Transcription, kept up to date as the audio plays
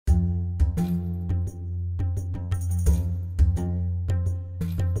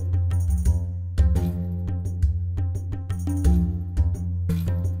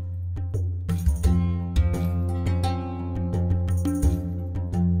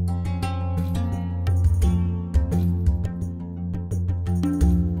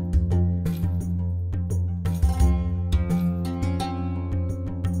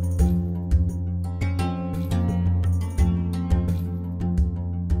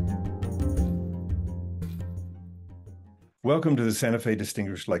Welcome to the Santa Fe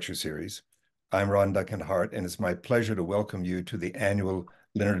Distinguished Lecture Series. I'm Ron Duncan Hart, and it's my pleasure to welcome you to the annual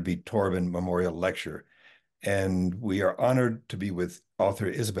Leonard B. Torobin Memorial Lecture. And we are honored to be with author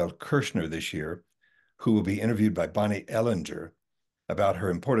Isabel Kershner this year, who will be interviewed by Bonnie Ellinger about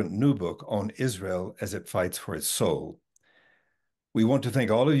her important new book on Israel as it fights for its soul. We want to thank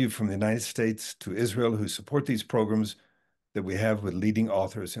all of you from the United States to Israel who support these programs that we have with leading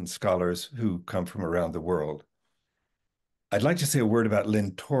authors and scholars who come from around the world. I'd like to say a word about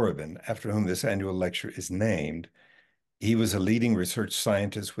Len Torobin, after whom this annual lecture is named. He was a leading research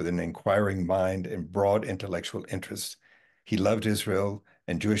scientist with an inquiring mind and broad intellectual interests. He loved Israel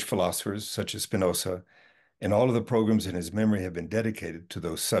and Jewish philosophers such as Spinoza, and all of the programs in his memory have been dedicated to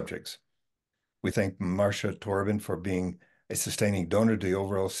those subjects. We thank Marcia Torobin for being a sustaining donor to the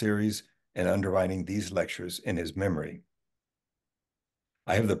overall series and underwriting these lectures in his memory.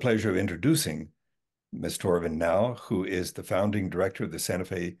 I have the pleasure of introducing Ms. Torobin now, who is the founding director of the Santa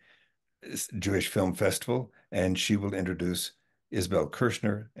Fe Jewish Film Festival, and she will introduce Isabel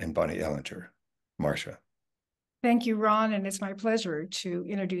Kershner and Bonnie Ellinger. Marcia. Thank you, Ron, and it's my pleasure to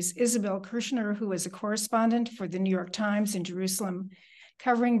introduce Isabel Kershner, who is a correspondent for the New York Times in Jerusalem,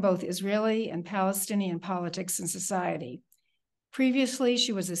 covering both Israeli and Palestinian politics and society. Previously,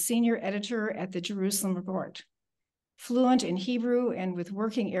 she was a senior editor at the Jerusalem Report. Fluent in Hebrew and with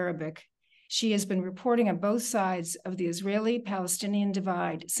working Arabic, she has been reporting on both sides of the Israeli-Palestinian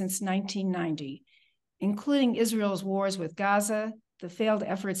divide since 1990, including Israel's wars with Gaza, the failed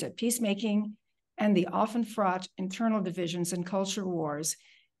efforts at peacemaking, and the often fraught internal divisions and culture wars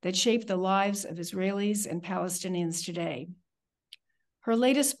that shape the lives of Israelis and Palestinians today. Her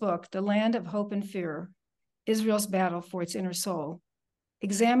latest book, The Land of Hope and Fear, Israel's Battle for Its Inner Soul,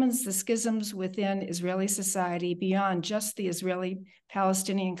 examines the schisms within Israeli society beyond just the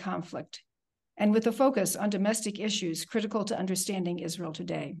Israeli-Palestinian conflict, and with a focus on domestic issues critical to understanding Israel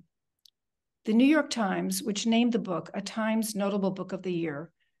today. The New York Times, which named the book a Times Notable Book of the Year,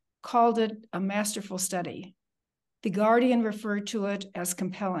 called it a masterful study. The Guardian referred to it as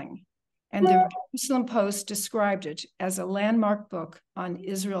compelling, and the Jerusalem Post described it as a landmark book on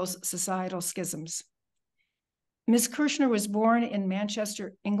Israel's societal schisms. Ms. Kershner was born in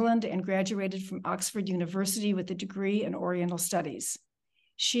Manchester, England, and graduated from Oxford University with a degree in Oriental Studies.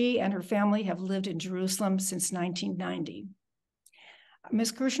 She and her family have lived in Jerusalem since 1990.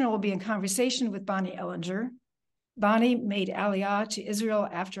 Ms. Kershner will be in conversation with Bonnie Ellinger. Bonnie made Aliyah to Israel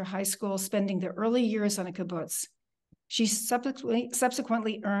after high school, spending the early years on a kibbutz. She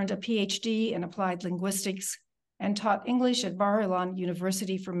subsequently earned a PhD in applied linguistics and taught English at Bar Ilan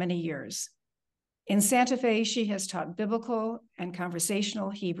University for many years. In Santa Fe, she has taught biblical and conversational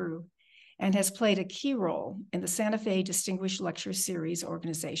Hebrew and has played a key role in the Santa Fe Distinguished Lecture Series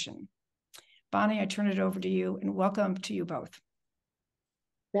organization. Bonnie, I turn it over to you, and welcome to you both.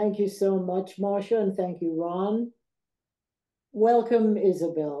 Thank you so much, Marcia, and thank you, Ron. Welcome,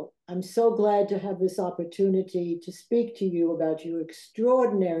 Isabel. I'm so glad to have this opportunity to speak to you about your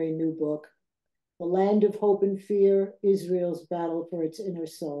extraordinary new book, The Land of Hope and Fear, Israel's Battle for Its Inner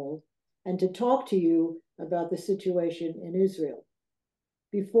Soul, and to talk to you about the situation in Israel.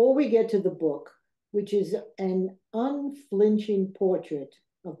 Before we get to the book, which is an unflinching portrait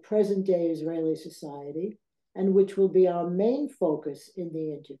of present-day Israeli society, and which will be our main focus in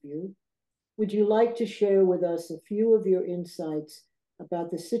the interview, would you like to share with us a few of your insights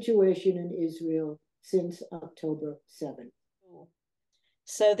about the situation in Israel since October 7th?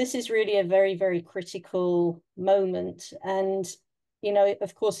 So this is really a very, very critical moment. And, you know,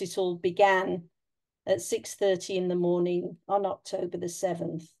 of course, it all began at 6:30 in the morning on October the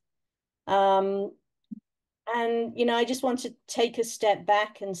 7th. And, you know, I just want to take a step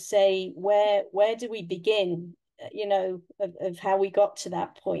back and say, where do we begin, you know, of how we got to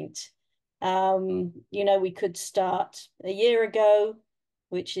that point? You know, we could start a year ago,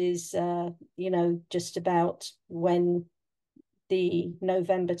 which is, you know, just about when the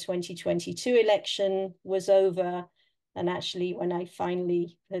November 2022 election was over. And actually, when I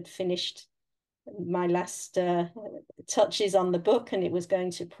finally had finished my last touches on the book and it was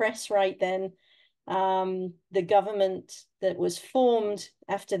going to press right then, the government that was formed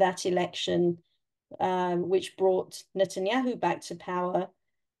after that election, which brought Netanyahu back to power,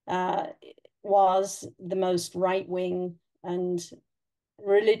 was the most right-wing and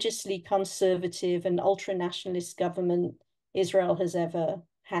religiously conservative and ultra-nationalist government Israel has ever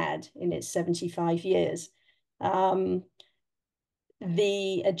had in its 75 years.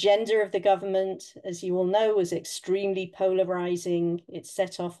 The agenda of the government, as you all know, was extremely polarizing. It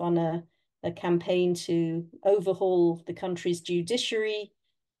set off on a campaign to overhaul the country's judiciary,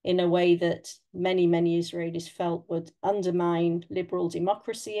 in a way that many, many Israelis felt would undermine liberal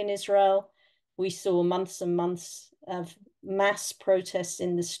democracy in Israel. We saw months and months of mass protests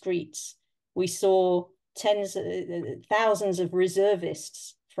in the streets. We saw thousands of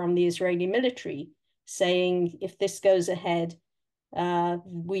reservists from the Israeli military saying, if this goes ahead,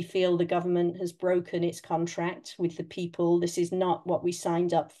 we feel the government has broken its contract with the people. This is not what we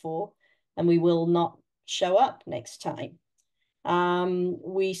signed up for, and we will not show up next time.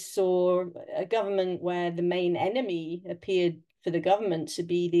 We saw a government where the main enemy appeared for the government to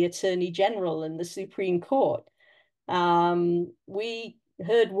be the Attorney General and the Supreme Court. We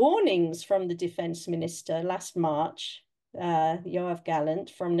heard warnings from the Defense Minister last March, Yoav Gallant,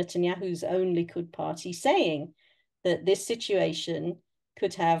 from Netanyahu's own Likud party, saying that this situation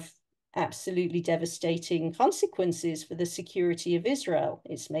could have absolutely devastating consequences for the security of Israel.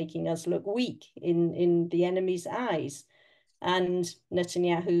 It's making us look weak in the enemy's eyes. And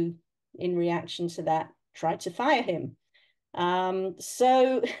Netanyahu, in reaction to that, tried to fire him.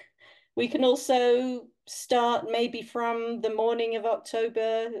 So we can also start maybe from the morning of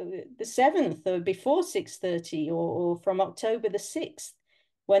October the 7th or before 6:30 or from October the 6th,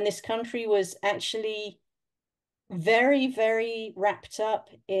 when this country was actually very, very wrapped up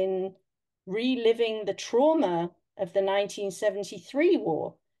in reliving the trauma of the 1973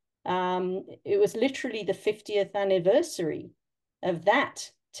 war. It was literally the 50th anniversary of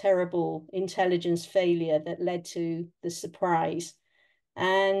that terrible intelligence failure that led to the surprise.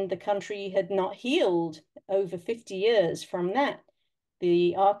 And the country had not healed over 50 years from that.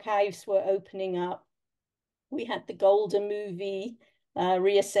 The archives were opening up. We had the Golda movie,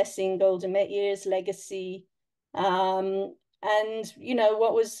 reassessing Golda Meir's legacy. And you know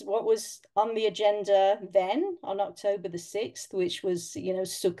what was on the agenda then on October the 6th, which was, you know,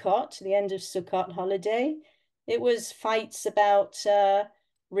 Sukkot, the end of Sukkot holiday. It was fights about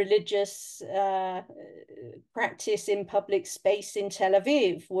religious practice in public space in Tel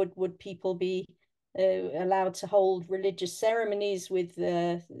Aviv. Would people be allowed to hold religious ceremonies with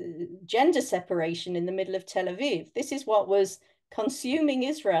gender separation in the middle of Tel Aviv? This is what was consuming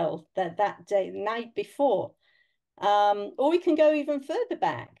Israel that day, the night before. Or we can go even further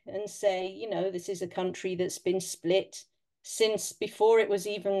back and say, you know, this is a country that's been split since before it was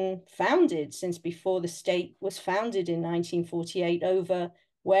even founded, since before the state was founded in 1948, over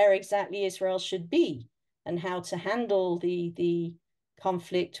where exactly Israel should be and how to handle the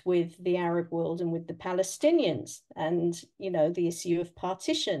conflict with the Arab world and with the Palestinians, and, you know, the issue of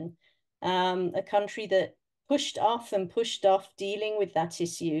partition. A country that pushed off dealing with that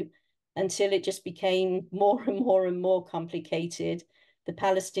issue until it just became more and more and more complicated. The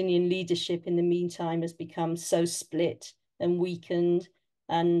Palestinian leadership in the meantime has become so split and weakened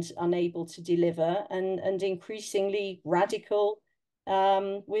and unable to deliver, and increasingly radical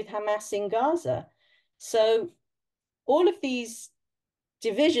with Hamas in Gaza. So all of these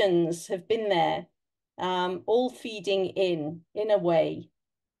divisions have been there, all feeding in a way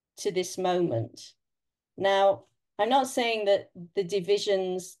to this moment. Now, I'm not saying that the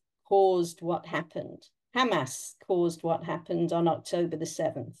divisions caused what happened. Hamas caused what happened on October the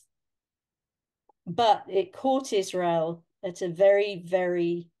 7th. But it caught Israel at a very,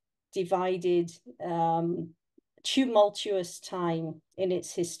 very divided, tumultuous time in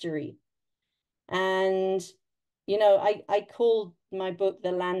its history. And, you know, I called my book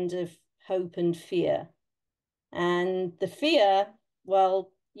The Land of Hope and Fear. And the fear,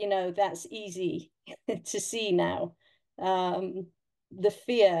 well, you know, that's easy to see now. The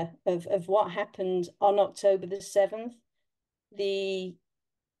fear of what happened on October the 7th, the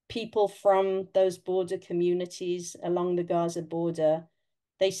people from those border communities along the Gaza border,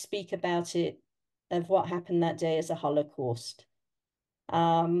 they speak about it, of what happened that day, as a Holocaust.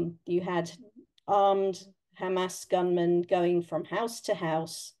 You had armed Hamas gunmen going from house to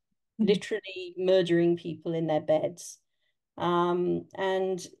house, literally murdering people in their beds. And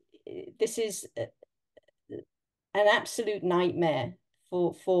this is an absolute nightmare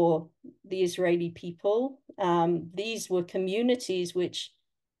for the Israeli people. These were communities which,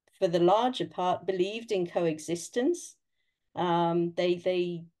 for the larger part, believed in coexistence.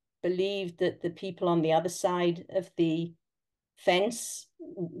 They believed that the people on the other side of the fence,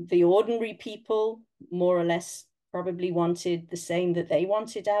 the ordinary people, more or less probably wanted the same that they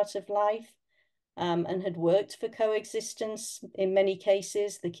wanted out of life, and had worked for coexistence in many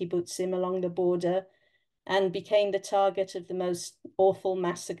cases, the kibbutzim along the border, and became the target of the most awful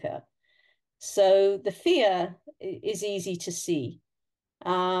massacre. So the fear is easy to see.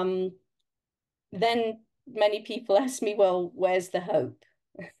 Then many people ask me, well, where's the hope?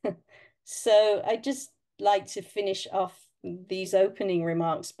 So I just like to finish off these opening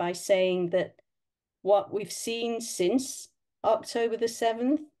remarks by saying that what we've seen since October the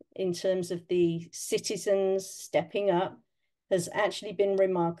 7th, in terms of the citizens stepping up, has actually been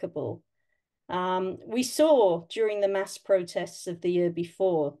remarkable. We saw during the mass protests of the year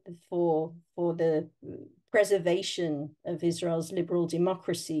before for the preservation of Israel's liberal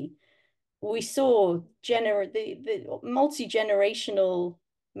democracy, we saw the multi-generational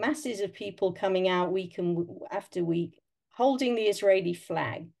masses of people coming out week after week, holding the Israeli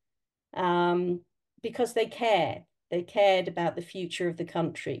flag, because they cared. They cared about the future of the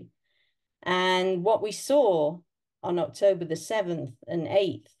country. And what we saw on October the 7th and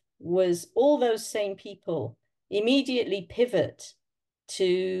 8th was all those same people immediately pivot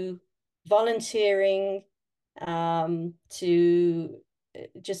to volunteering, to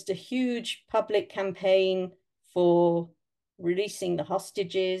just a huge public campaign for releasing the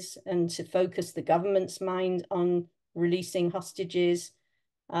hostages and to focus the government's mind on releasing hostages.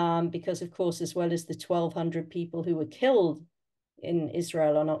 Because, of course, as well as the 1,200 people who were killed in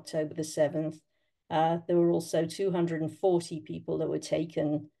Israel on October the 7th, there were also 240 people that were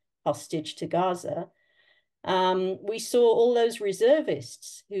taken hostage to Gaza. We saw all those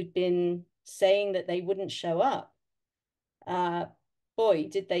reservists who'd been saying that they wouldn't show up. Boy,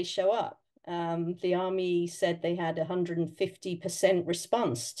 did they show up. The army said they had 150%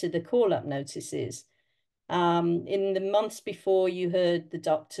 response to the call-up notices. In the months before, you heard the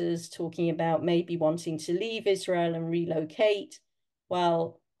doctors talking about maybe wanting to leave Israel and relocate.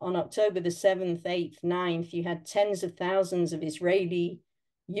 Well, on October the 7th, 8th, 9th, you had tens of thousands of Israeli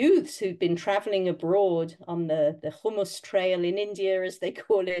youths who'd been traveling abroad on the Hummus Trail in India, as they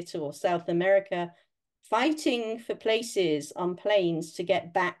call it, or South America, fighting for places on planes to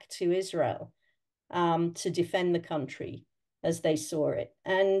get back to Israel, to defend the country as they saw it.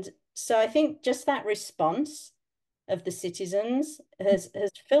 And so I think just that response of the citizens has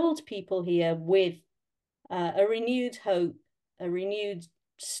filled people here with a renewed hope, a renewed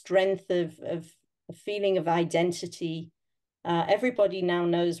strength of a feeling of identity. Everybody now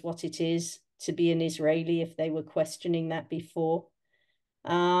knows what it is to be an Israeli if they were questioning that before.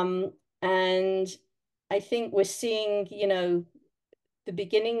 And I think we're seeing, the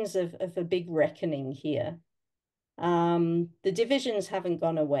beginnings of a big reckoning here. The divisions haven't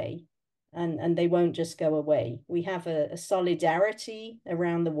gone away, and they won't just go away. We have a solidarity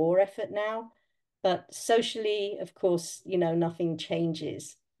around the war effort now, but socially, of course, nothing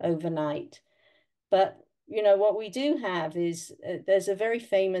changes overnight. But, what we do have is there's a very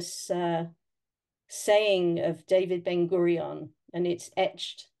famous saying of David Ben-Gurion, and it's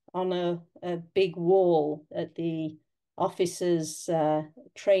etched on a big wall at the officers'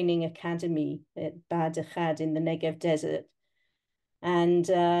 training academy at Bad Echad in the Negev desert. And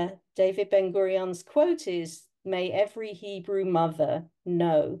David Ben-Gurion's quote is, "May every Hebrew mother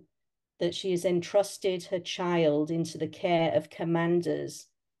know that she has entrusted her child into the care of commanders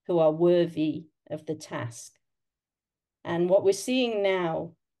who are worthy of the task." And what we're seeing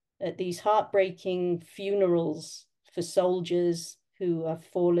now at these heartbreaking funerals for soldiers who have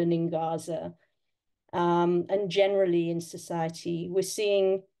fallen in Gaza, and generally in society, we're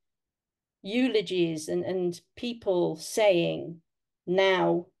seeing eulogies and people saying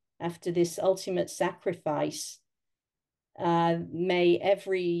now, after this ultimate sacrifice, may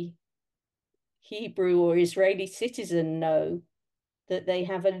every Hebrew or Israeli citizen know that they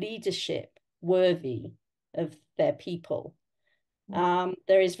have a leadership worthy of their people.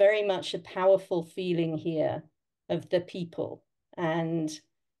 There is very much a powerful feeling here of the people. And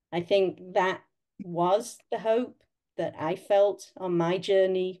I think that was the hope that I felt on my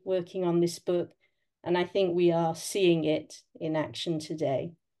journey working on this book. And I think we are seeing it in action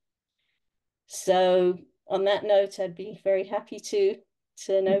today. So on that note, I'd be very happy to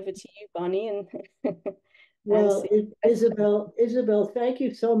turn over to you, Bonnie. And well, Isabel, thank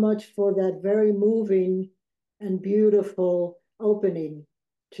you so much for that very moving and beautiful opening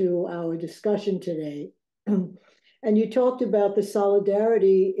to our discussion today. And you talked about the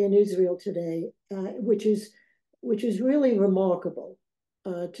solidarity in Israel today, which is really remarkable,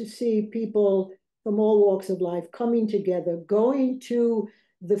 to see people from all walks of life coming together, going to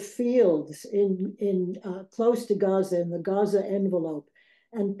the fields in close to Gaza, in the Gaza envelope,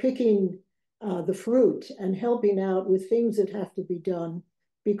 and picking the fruit and helping out with things that have to be done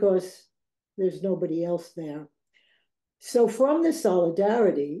because there's nobody else there. So from the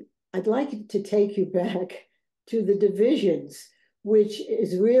solidarity, I'd like to take you back to the divisions, which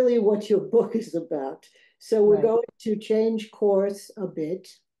is really what your book is about. So we're going to change course a bit.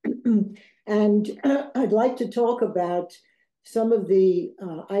 And I'd like to talk about some of the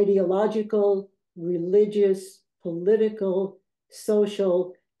ideological, religious, political,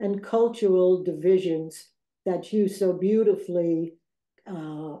 social, and cultural divisions that you so beautifully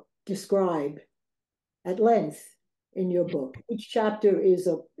describe at length in your book. Each chapter is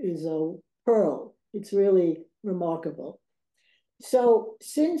a pearl. It's really remarkable. So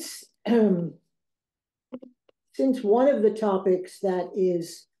since one of the topics that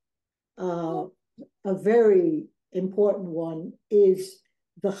is a very important one is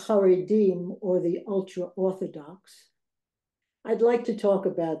the Haredim, or the ultra-Orthodox, I'd like to talk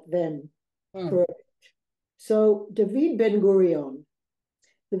about them for a bit. So David Ben-Gurion,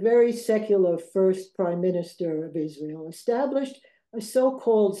 the very secular first prime minister of Israel, established a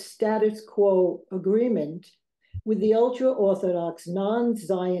so-called status quo agreement with the ultra-Orthodox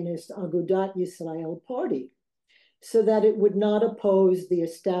non-Zionist Agudat Yisrael party, so that it would not oppose the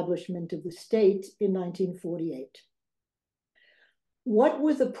establishment of the state in 1948. What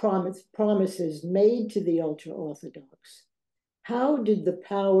were the promises made to the ultra-Orthodox? How did the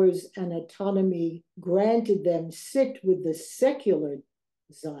powers and autonomy granted them sit with the secular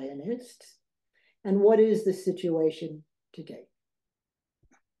Zionists? And what is the situation today?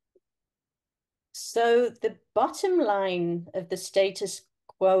 So the bottom line of the status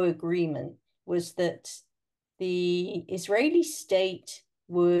quo agreement was that the Israeli state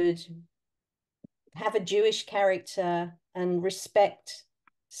would have a Jewish character and respect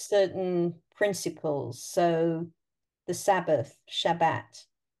certain principles. So the Sabbath, Shabbat,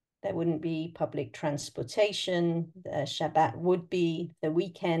 there wouldn't be public transportation. Shabbat would be the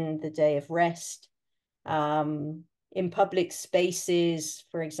weekend, the day of rest. In public spaces,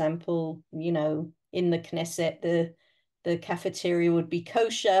 for example, you know, in the Knesset, the cafeteria would be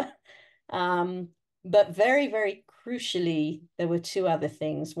kosher. But very, very crucially, there were two other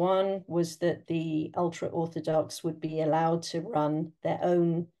things. One was that the ultra-Orthodox would be allowed to run their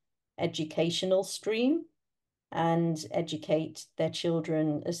own educational stream and educate their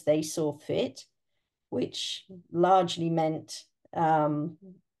children as they saw fit, which largely meant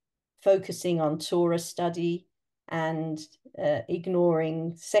focusing on Torah study and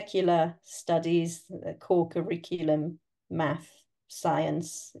ignoring secular studies, core curriculum, math,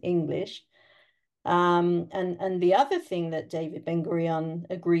 science, English. And the other thing that David Ben-Gurion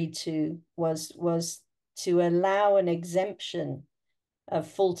agreed to was to allow an exemption of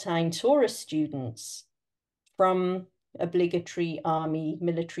full-time Torah students from obligatory army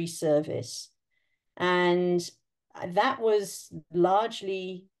military service. And that was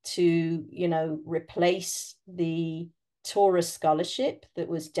largely to, you know, replace the Torah scholarship that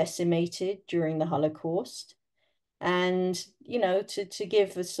was decimated during the Holocaust, and, you know, to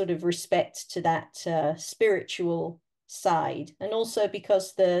give a sort of respect to that spiritual side. And also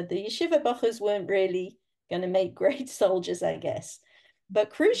because the yeshiva bachas weren't really going to make great soldiers, I guess.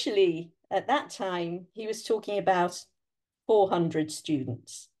 But crucially, at that time, he was talking about 400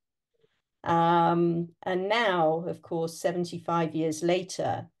 students. And now, of course, 75 years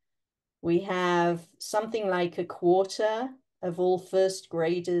later, we have something like a quarter of all first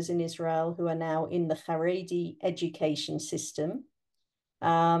graders in Israel who are now in the Haredi education system.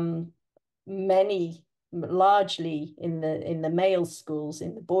 Many, largely in the male schools,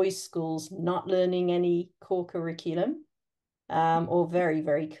 in the boys' schools, not learning any core curriculum, or very,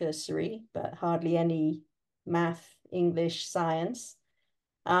 very cursory, but hardly any math, English, science.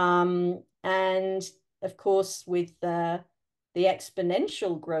 And of course, with the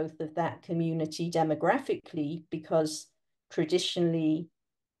exponential growth of that community demographically, because traditionally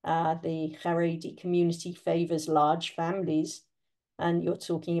the Haredi community favors large families, and you're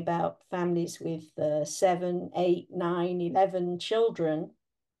talking about families with 7, 8, 9, 11 children.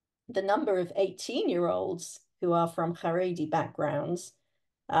 The number of 18-year-olds who are from Haredi backgrounds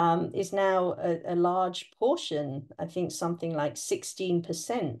is now a large portion. I think something like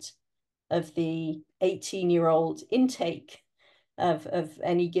 16% of the 18-year-old intake of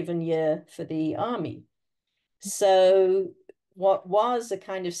any given year for the army. So what was a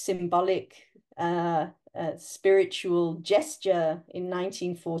kind of symbolic spiritual gesture in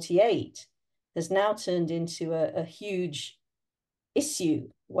 1948 has now turned into a huge issue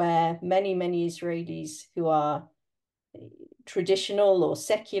where many, many Israelis who are traditional or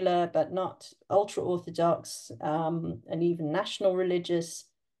secular, but not ultra-Orthodox, and even national religious,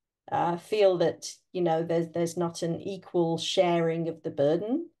 feel that, you know, there's not an equal sharing of the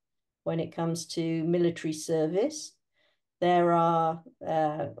burden when it comes to military service. There are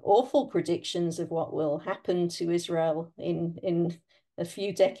awful predictions of what will happen to Israel in a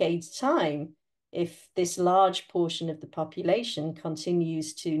few decades' time if this large portion of the population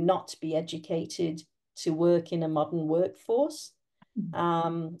continues to not be educated to work in a modern workforce.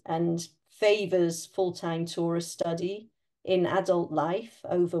 And favors full-time Torah study in adult life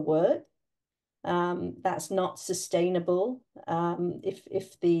over work. That's not sustainable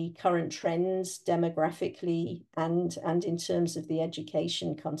if the current trends demographically and in terms of the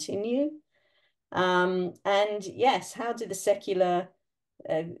education continue. And yes, how do the secular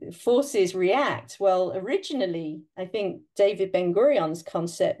forces react? Well, originally, I think David Ben-Gurion's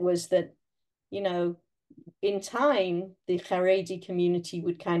concept was that, you know, in time, the Haredi community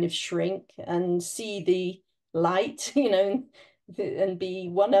would kind of shrink and see the light, you know, and be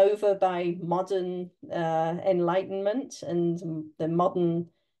won over by modern enlightenment and the modern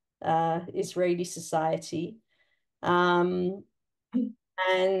Israeli society. And,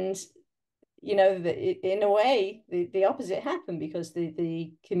 you know, in a way, the opposite happened, because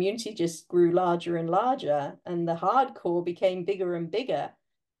the community just grew larger and larger, and the hardcore became bigger and bigger.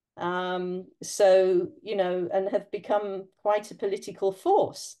 So, you know, and have become quite a political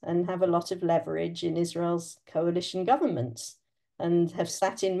force and have a lot of leverage in Israel's coalition governments, and have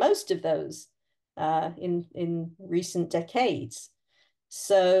sat in most of those in recent decades.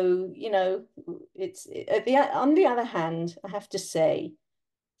 So, you know, on the other hand, I have to say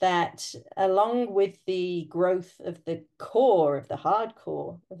that along with the growth of the core, of the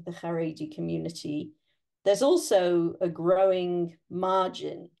hardcore of the Haredi community, there's also a growing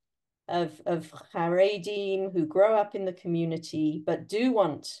margin of Haredim who grow up in the community but do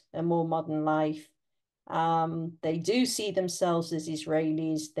want a more modern life. They do see themselves as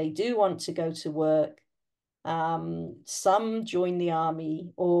Israelis. They do want to go to work. Some join the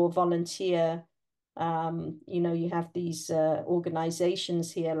army or volunteer. You know, you have these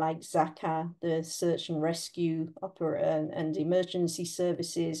organizations here like Zaka, the search and rescue and emergency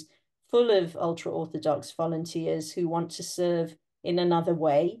services, full of ultra-Orthodox volunteers who want to serve in another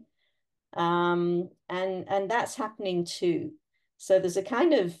way. And that's happening too. So there's a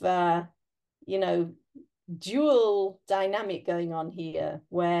kind of, you know, dual dynamic going on here,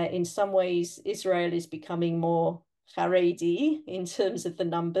 where in some ways Israel is becoming more Haredi in terms of the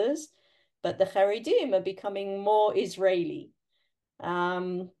numbers, but the Haredim are becoming more Israeli.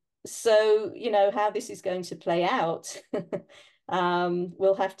 So, you know, how this is going to play out,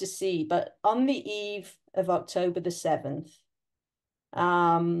 we'll have to see. But on the eve of October the 7th,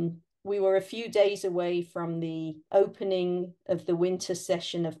 we were a few days away from the opening of the winter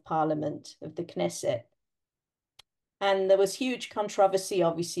session of Parliament, of the Knesset. And there was huge controversy,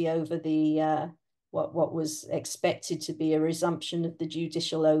 obviously, over the what was expected to be a resumption of the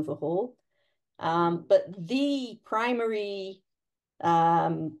judicial overhaul. But the primary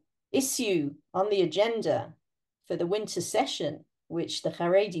issue on the agenda for the winter session, which the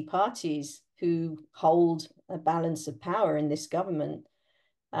Haredi parties who hold a balance of power in this government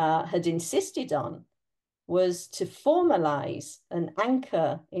had insisted on, was to formalize and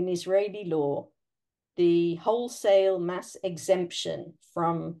anchor in Israeli law the wholesale mass exemption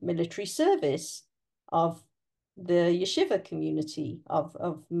from military service of the yeshiva community,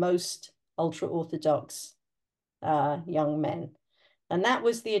 of most ultra-Orthodox young men. And that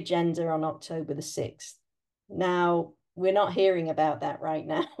was the agenda on October the 6th. Now, we're not hearing about that right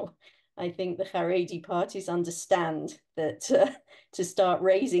now. I think the Haredi parties understand that to start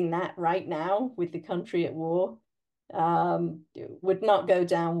raising that right now with the country at war would not go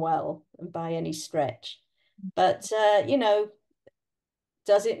down well by any stretch. But, you know,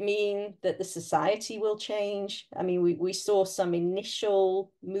 does it mean that the society will change? I mean, we saw some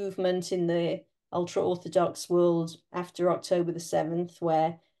initial movement in the ultra-Orthodox world after October the 7th,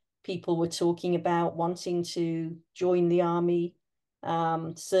 where people were talking about wanting to join the army,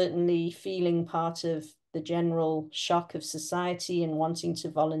 certainly feeling part of the general shock of society and wanting to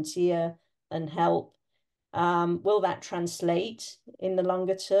volunteer and help. Will that translate in the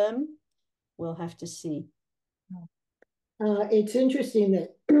longer term? We'll have to see. It's interesting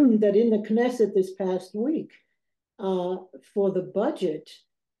that that in the Knesset this past week, for the budget,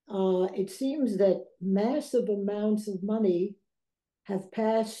 it seems that massive amounts of money have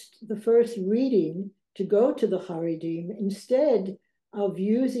passed the first reading to go to the Haredim, instead of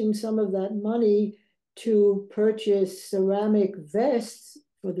using some of that money to purchase ceramic vests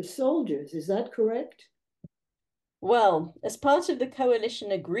for the soldiers. Is that correct? Well, as part of the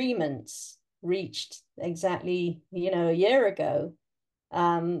coalition agreements reached exactly, you know, a year ago,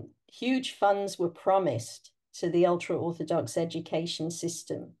 huge funds were promised to the ultra-Orthodox education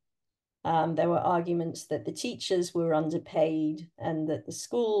system. There were arguments that the teachers were underpaid and that the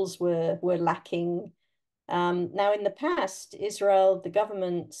schools were lacking. Now, in the past, Israel, the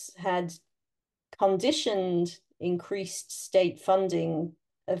government had conditioned increased state funding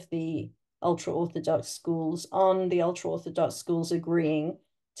of the ultra-Orthodox schools on the ultra-Orthodox schools agreeing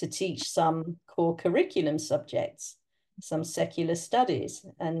to teach some core curriculum subjects, some secular studies,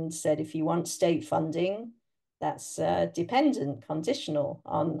 and said, if you want state funding, that's dependent, conditional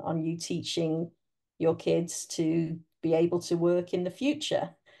on you teaching your kids to be able to work in the future.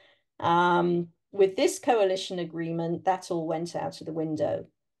 With this coalition agreement, that all went out of the window,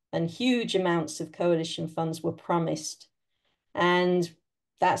 and huge amounts of coalition funds were promised. And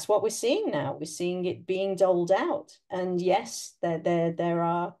that's what we're seeing now. We're seeing it being doled out. And yes, there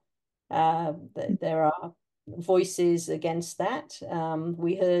are voices against that.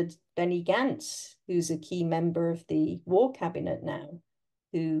 We heard Benny Gantz, who's a key member of the War Cabinet now,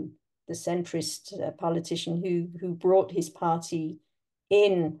 the centrist politician who brought his party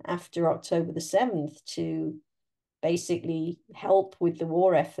in after October the 7th to basically help with the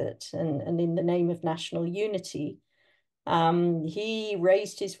war effort and in the name of national unity. He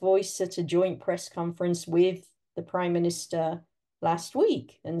raised his voice at a joint press conference with the Prime Minister last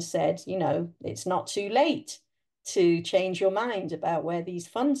week and said, you know, it's not too late to change your mind about where these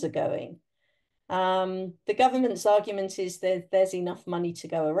funds are going. The government's argument is that there's enough money to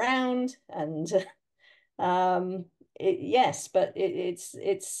go around, and yes, but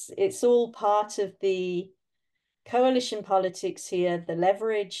it's all part of the coalition politics here, the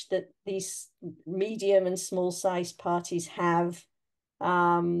leverage that these medium and small sized parties have.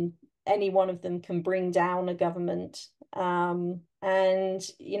 Any one of them can bring down a government. And,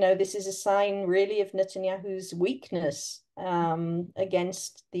 you know, this is a sign really of Netanyahu's weakness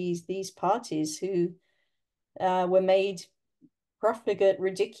against these parties who were made profligate,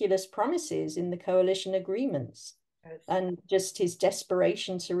 ridiculous promises in the coalition agreements. Yes. And just his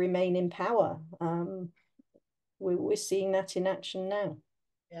desperation to remain in power. We're seeing that in action now.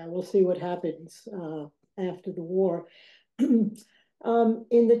 Yeah, we'll see what happens after the war. In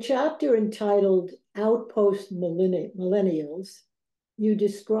the chapter entitled Outpost Millennials, you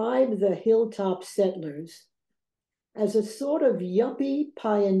describe the hilltop settlers as a sort of yuppie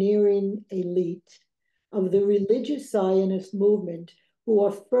pioneering elite of the religious Zionist movement who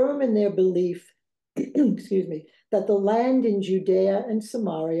are firm in their belief, excuse me, that the land in Judea and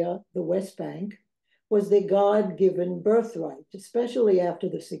Samaria, the West Bank, was their God-given birthright, especially after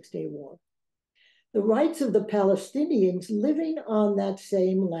the Six-Day War. The rights of the Palestinians living on that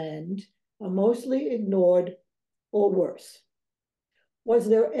same land are mostly ignored or worse. Was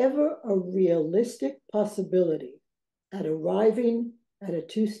there ever a realistic possibility at arriving at a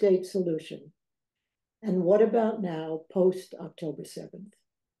two-state solution? And what about now, post-October 7th?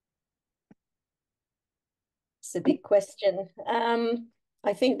 It's a big question.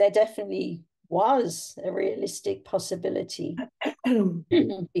 I think there definitely was a realistic possibility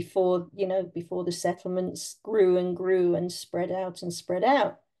before the settlements grew and grew and spread out and spread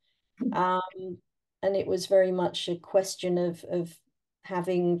out. And it was very much a question of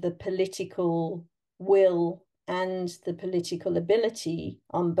having the political will and the political ability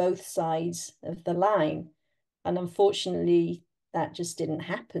on both sides of the line. And unfortunately, that just didn't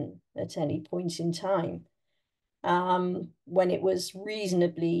happen at any point in time. When it was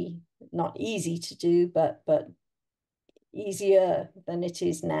reasonably not easy to do, but easier than it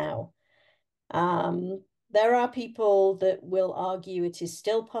is now. There are people that will argue it is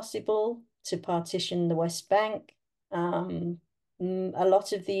still possible to partition the West Bank. A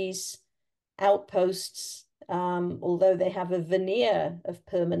lot of these outposts, although they have a veneer of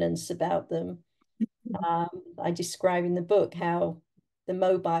permanence about them, I describe in the book how the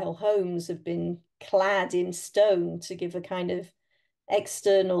mobile homes have been clad in stone to give a kind of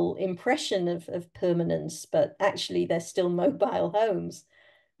external impression of permanence, but actually they're still mobile homes.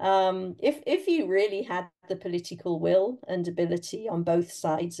 If you really had the political will and ability on both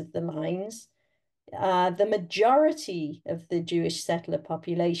sides of the lines, the majority of the Jewish settler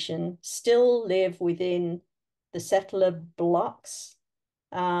population still live within the settler blocks,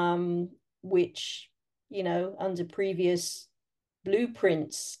 which, you know, under previous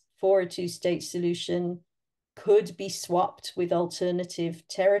blueprints for a two-state solution could be swapped with alternative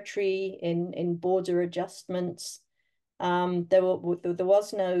territory in border adjustments. There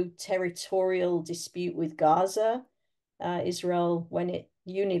was no territorial dispute with Gaza. Israel, when it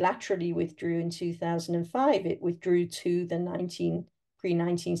unilaterally withdrew in 2005, it withdrew to the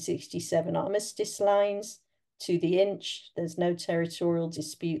pre-1967 armistice lines to the inch. There's no territorial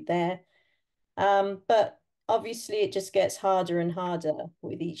dispute there. But obviously it just gets harder and harder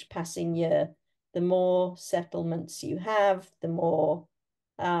with each passing year. The more settlements you have, the more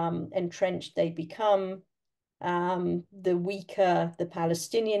entrenched they become, the weaker the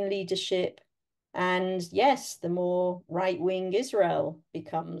Palestinian leadership. And yes, the more right-wing Israel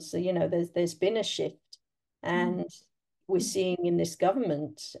becomes. So, you know, there's been a shift. And we're seeing in this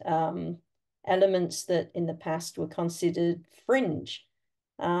government elements that in the past were considered fringe.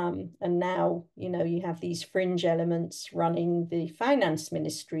 And now, you have these fringe elements running the finance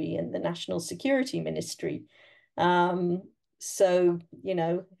ministry and the national security ministry. So,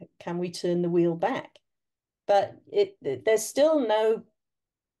 can we turn the wheel back? But there's still no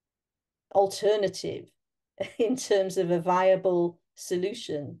alternative in terms of a viable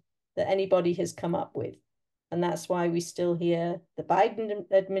solution that anybody has come up with. And that's why we still hear the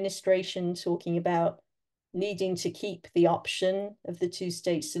Biden administration talking about needing to keep the option of the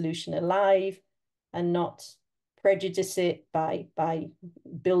two-state solution alive and not prejudice it by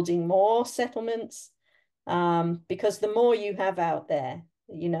building more settlements. Because the more you have out there,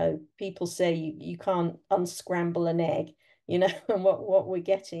 people say you can't unscramble an egg, and what we're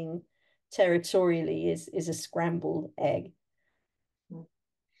getting territorially is a scrambled egg.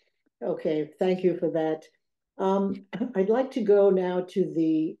 Okay, thank you for that. I'd like to go now to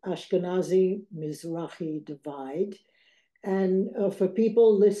the Ashkenazi-Mizrahi divide. And for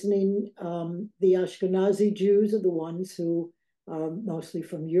people listening, the Ashkenazi Jews are the ones who are mostly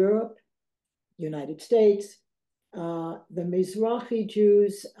from Europe, United States. The Mizrahi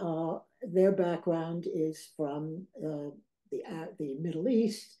Jews, their background is from the Middle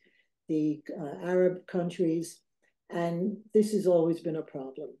East, the Arab countries, and this has always been a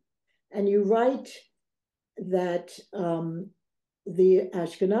problem. And you write that the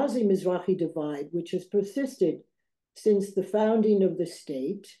Ashkenazi-Mizrahi divide, which has persisted since the founding of the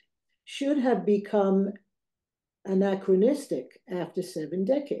state, should have become anachronistic after 7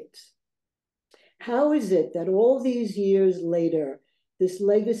 decades. How is it that all these years later, this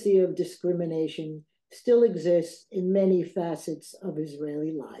legacy of discrimination still exists in many facets of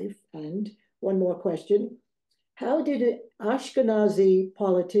Israeli life? And one more question. How did Ashkenazi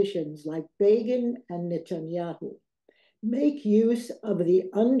politicians like Begin and Netanyahu make use of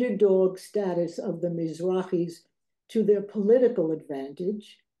the underdog status of the Mizrahis to their political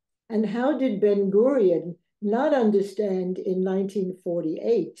advantage? And how did Ben-Gurion not understand in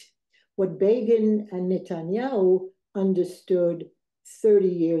 1948 what Begin and Netanyahu understood 30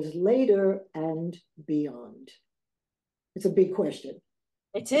 years later and beyond? It's a big question.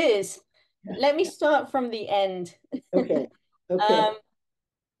 It is. Let me start from the end. Okay.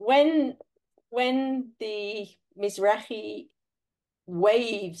 When the Mizrahi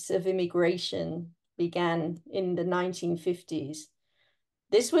waves of immigration began in the 1950s,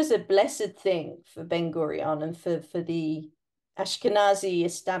 this was a blessed thing for Ben-Gurion and for the Ashkenazi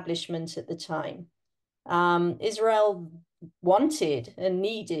establishment at the time. Israel wanted and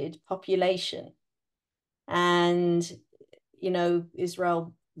needed population. And,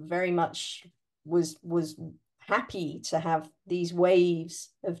 Israel very much was happy to have these waves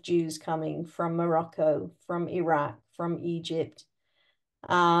of Jews coming from Morocco, from Iraq, from Egypt.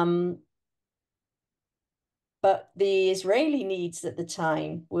 But the Israeli needs at the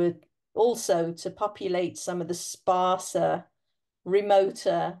time were also to populate some of the sparser,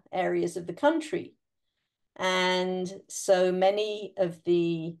 remoter areas of the country. And so many of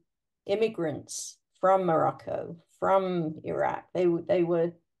the immigrants from Morocco, from Iraq, they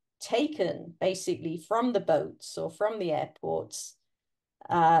were taken basically from the boats or from the airports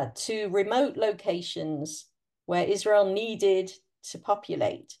to remote locations where Israel needed to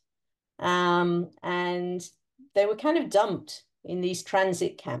populate. And they were kind of dumped in these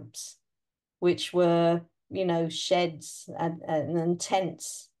transit camps, which were, sheds and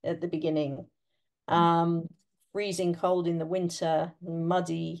tents at the beginning, freezing cold in the winter,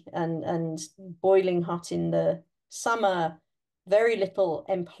 muddy and boiling hot in the summer, very little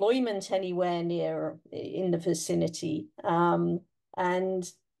employment anywhere near in the vicinity. And,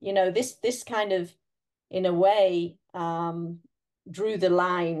 this kind of, in a way, drew the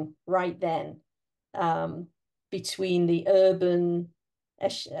line right then between the urban,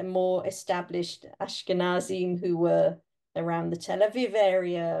 more established Ashkenazim who were around the Tel Aviv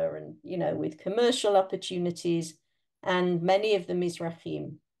area and, with commercial opportunities, and many of the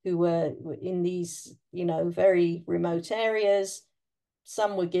Mizrahim who were in these, very remote areas.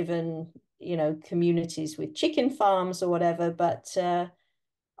 Some were given, communities with chicken farms or whatever, but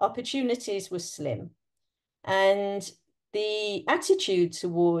opportunities were slim. And the attitude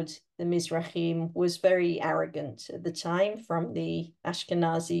toward the Mizrahim was very arrogant at the time from the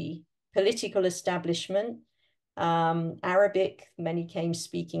Ashkenazi political establishment. Arabic, many came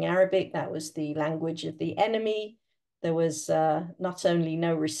speaking Arabic. That was the language of the enemy. There was not only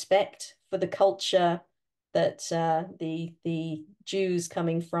no respect for the culture that the Jews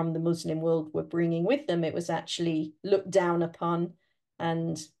coming from the Muslim world were bringing with them, it was actually looked down upon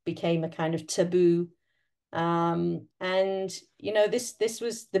and became a kind of taboo. And this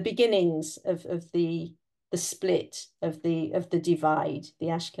was the beginnings of the split of the divide, the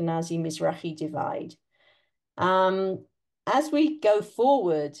Ashkenazi Mizrahi divide. As we go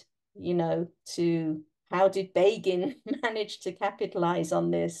forward, to how did Begin manage to capitalize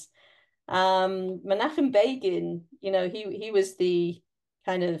on this? Menachem Begin, he was the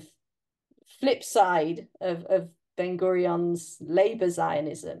kind of flip side of Ben-Gurion's labor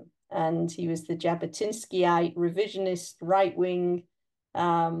Zionism, and he was the Jabotinskyite revisionist right-wing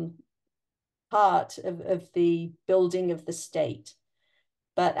part of the building of the state.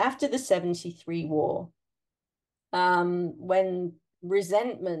 But after the 73 war, when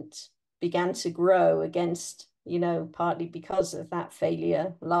resentment began to grow against, partly because of that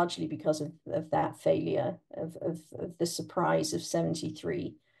failure, largely because of that failure of the surprise of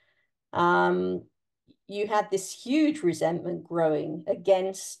 73, you had this huge resentment growing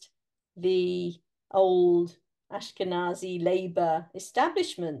against the old Ashkenazi labor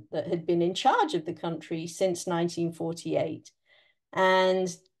establishment that had been in charge of the country since 1948.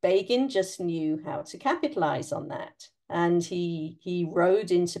 And Begin just knew how to capitalize on that. And he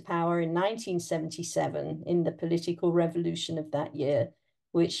rode into power in 1977 in the political revolution of that year,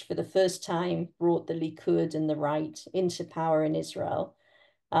 which for the first time brought the Likud and the right into power in Israel.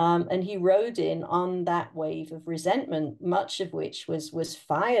 And he rode in on that wave of resentment, much of which was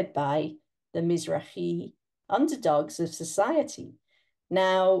fired by the Mizrahi underdogs of society.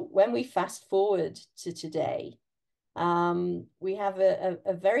 Now, when we fast forward to today, we have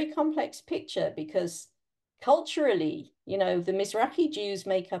a very complex picture, because culturally, the Mizrahi Jews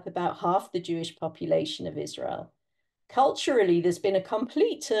make up about half the Jewish population of Israel. Culturally, there's been a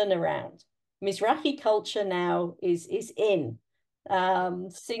complete turnaround. Mizrahi culture now is in.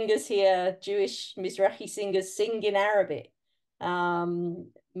 Singers here, Jewish Mizrahi singers sing in Arabic.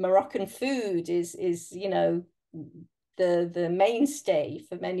 Moroccan food is the mainstay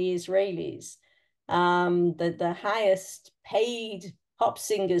for many Israelis. The highest paid pop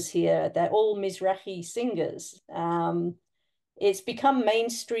singers here, they're all Mizrahi singers. It's become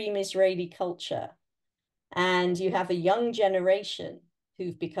mainstream Israeli culture. And you have a young generation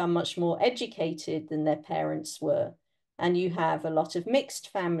who've become much more educated than their parents were. And you have a lot of mixed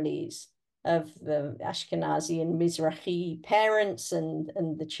families of the Ashkenazi and Mizrahi parents, and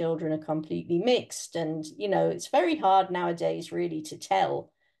the children are completely mixed. And, it's very hard nowadays really to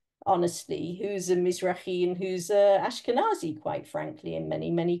tell, honestly, who's a Mizrahi and who's a Ashkenazi, quite frankly, in many,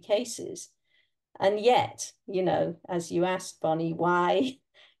 many cases. And yet, as you asked, Bonnie, why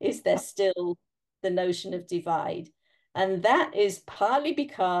is there still the notion of divide? And that is partly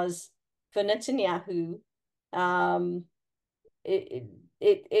because for Netanyahu,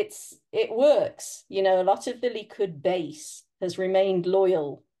 it works. A lot of the Likud base has remained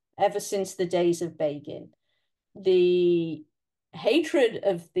loyal ever since the days of Begin. The hatred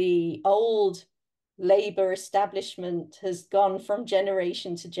of the old labor establishment has gone from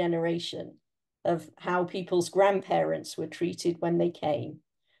generation to generation, of how people's grandparents were treated when they came.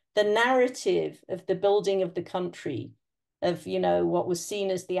 The narrative of the building of the country, of, what was seen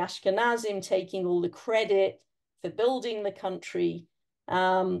as the Ashkenazim taking all the credit for building the country,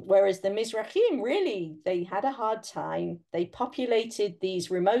 whereas the Mizrahim, really, they had a hard time. They populated these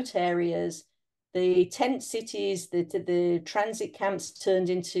remote areas. The tent cities, the transit camps turned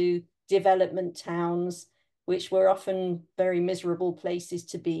into development towns, which were often very miserable places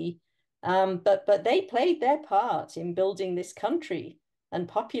to be. But they played their part in building this country and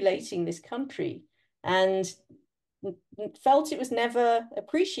populating this country, and felt it was never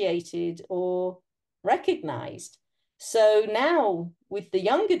appreciated or recognized. So now, with the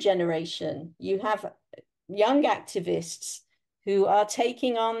younger generation, you have young activists who are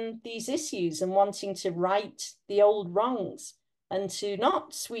taking on these issues and wanting to right the old wrongs, and to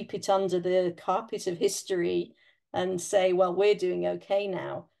not sweep it under the carpet of history and say, well, we're doing okay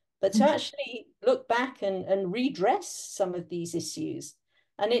now, but to actually look back and redress some of these issues.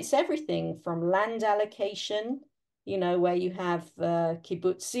 And it's everything from land allocation, where you have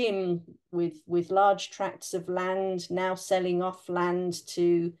kibbutzim with large tracts of land now selling off land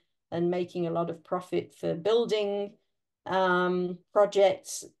to and making a lot of profit for building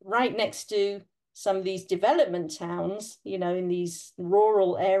projects right next to some of these development towns, in these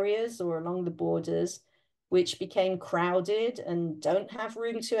rural areas or along the borders, which became crowded and don't have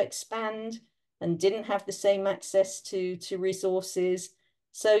room to expand and didn't have the same access to resources.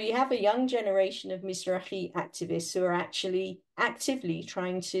 So you have a young generation of Mizrahi activists who are actually actively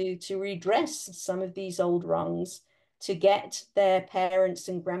trying to redress some of these old wrongs, to get their parents'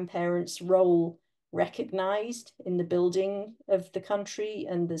 and grandparents' role recognized in the building of the country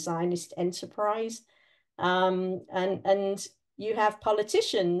and the Zionist enterprise. And you have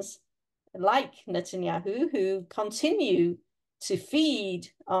politicians like Netanyahu who continue to feed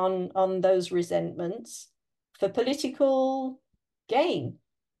on those resentments for political gain.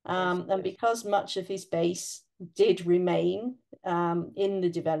 And because much of his base did remain in the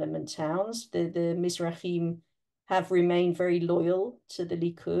development towns, the Mizrahim have remained very loyal to the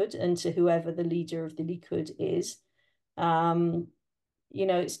Likud and to whoever the leader of the Likud is. You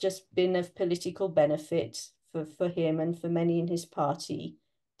know, it's just been of political benefit for him and for many in his party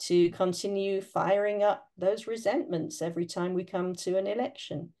to continue firing up those resentments every time we come to an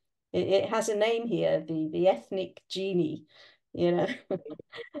election. It has a name here, the ethnic genie, you know.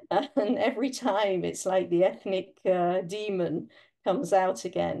 And every time it's like the ethnic demon comes out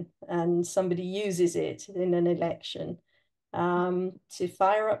again and somebody uses it in an election to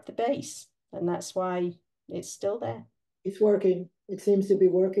fire up the base. And that's why it's still there. It's working. It seems to be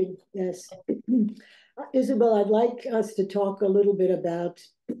working, yes. Isabel, I'd like us to talk a little bit about,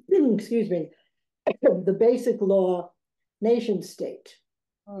 excuse me, the basic law nation state.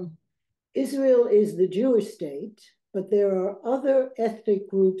 Israel is the Jewish state, but there are other ethnic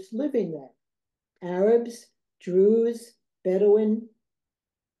groups living there. Arabs, Druze, Bedouin.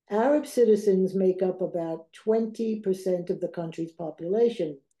 Arab citizens make up about 20% of the country's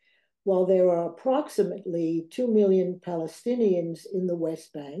population, while there are approximately 2 million Palestinians in the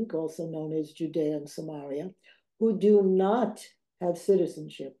West Bank, also known as Judea and Samaria, who do not have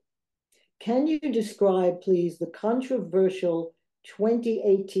citizenship. Can you describe, please, the controversial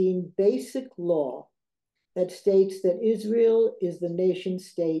 2018 basic law that states that Israel is the nation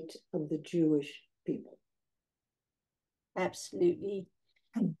state of the Jewish people? Absolutely.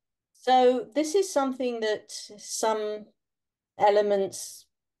 So this is something that some elements,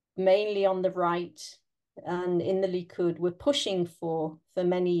 mainly on the right and in the Likud, were pushing for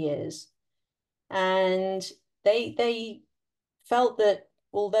many years. And they felt that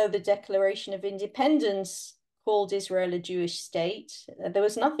although the Declaration of Independence called Israel a Jewish state, there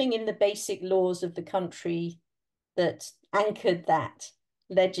was nothing in the basic laws of the country that anchored that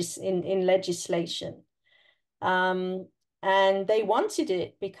in legislation. And they wanted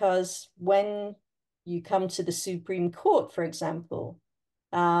it because when you come to the Supreme Court, for example,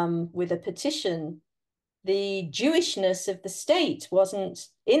 with a petition, the Jewishness of the state wasn't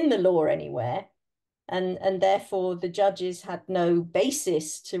in the law anywhere. And therefore the judges had no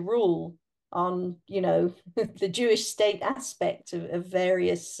basis to rule on, you know, the Jewish state aspect of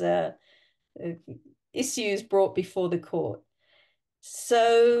various issues brought before the court.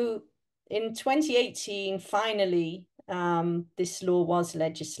 So in 2018, finally, this law was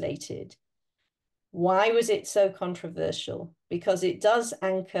legislated. Why was it so controversial? Because it does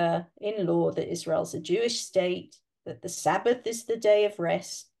anchor in law that Israel's a Jewish state, that the Sabbath is the day of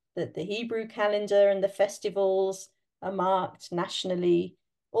rest, that the Hebrew calendar and the festivals are marked nationally.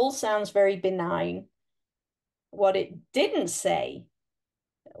 All sounds very benign. What it didn't say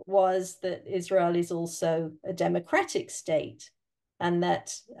was that Israel is also a democratic state and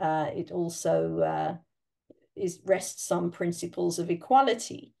that it also rests on principles of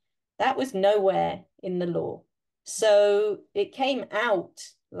equality. That was nowhere in the law. So it came out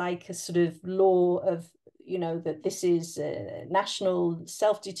like a sort of law of, you know, that this is national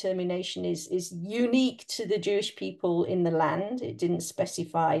self-determination is unique to the Jewish people in the land. It didn't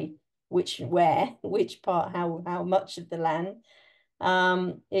specify which part, how much of the land.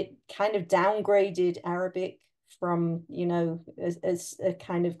 It kind of downgraded Arabic from, you know, as a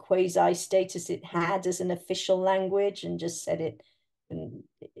kind of quasi status it had as an official language, and just said it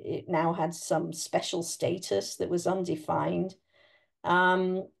now had some special status that was undefined.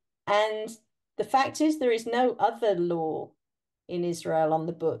 And the fact is, there is no other law in Israel on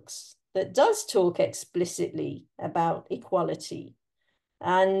the books that does talk explicitly about equality.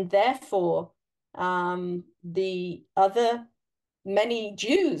 And therefore, many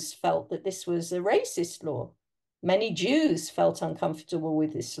Jews felt that this was a racist law. Many Jews felt uncomfortable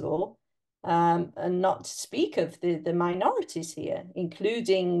with this law, and not to speak of the minorities here,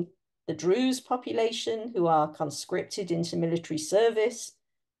 including the Druze population who are conscripted into military service,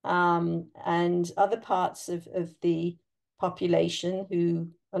 and other parts of the population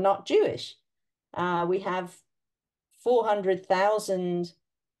who are not Jewish. We have 400,000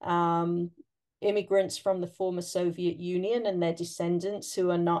 immigrants from the former Soviet Union and their descendants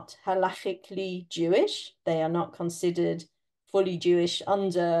who are not halachically Jewish. They are not considered fully Jewish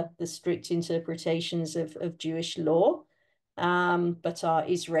under the strict interpretations of Jewish law, but are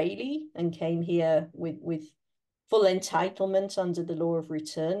Israeli and came here with full entitlement under the law of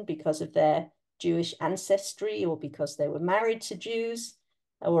return because of their Jewish ancestry or because they were married to Jews.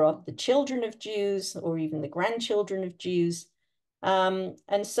 or of the children of Jews, or even the grandchildren of Jews. And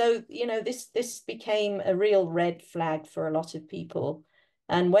so, you know, this became a real red flag for a lot of people.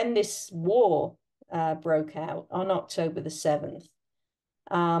 And when this war broke out on October the 7th,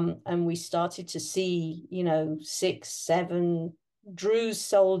 and we started to see, you know, 6, 7 Druze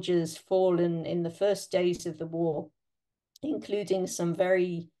soldiers fallen in the first days of the war, including some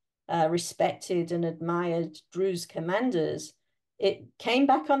very respected and admired Druze commanders, it came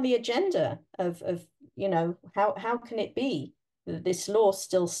back on the agenda of you know, how can it be that this law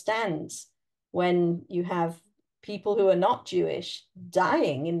still stands when you have people who are not Jewish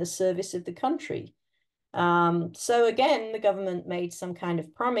dying in the service of the country? So again, the government made some kind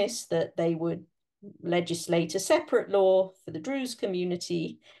of promise that they would legislate a separate law for the Druze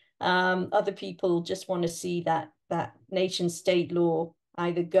community. Other people just want to see that nation state law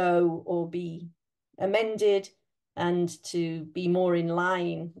either go or be amended, and to be more in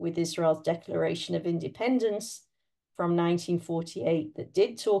line with Israel's Declaration of Independence from 1948 that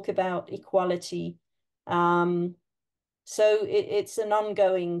did talk about equality. So it's an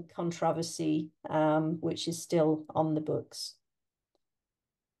ongoing controversy, which is still on the books.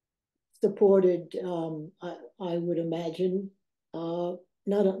 Supported, I would imagine,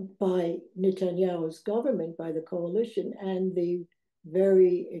 not by Netanyahu's government, by the coalition and the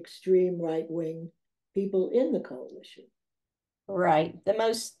very extreme right-wing people in the coalition. Right. The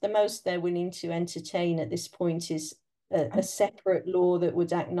most they're willing to entertain at this point is a separate law that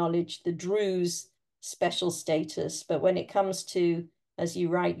would acknowledge the Druze special status. But when it comes to, as you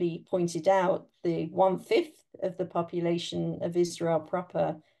rightly pointed out, the 1/5 of the population of Israel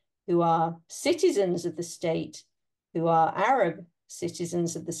proper who are citizens of the state, who are Arab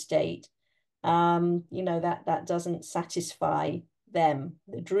citizens of the state, you know, that doesn't satisfy them.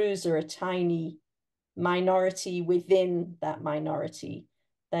 The Druze are a tiny minority within that minority.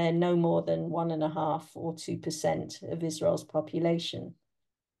 They're no more than 1.5 or 2% of Israel's population.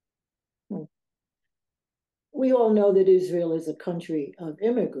 We all know that Israel is a country of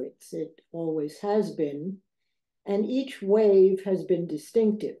immigrants. It always has been, and each wave has been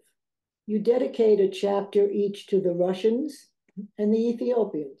distinctive. You dedicate a chapter each to the Russians and the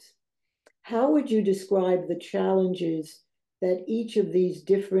Ethiopians. How would you describe the challenges that each of these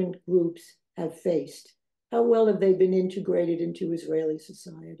different groups have faced? How well have they been integrated into Israeli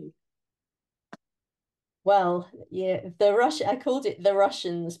society? Well, yeah, I called it the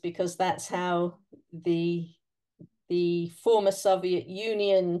Russians because that's how the former Soviet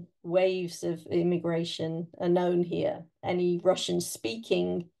Union waves of immigration are known here. Any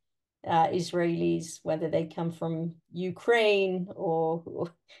Russian-speaking Israelis, whether they come from Ukraine or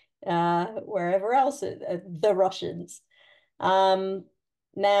wherever else, the Russians.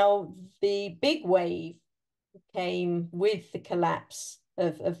 Now, the big wave came with the collapse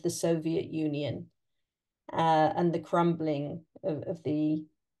of the Soviet Union and the crumbling of the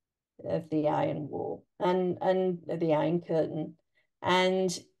Iron Wall and the Iron Curtain.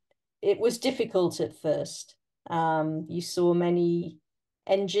 And it was difficult at first. You saw many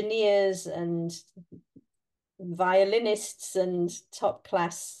engineers and violinists and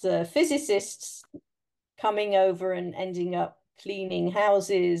top-class physicists coming over and ending up cleaning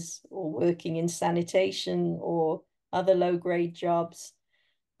houses or working in sanitation or other low-grade jobs.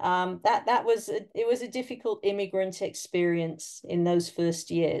 It was a difficult immigrant experience in those first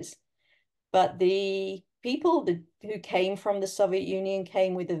years. But the people who came from the Soviet Union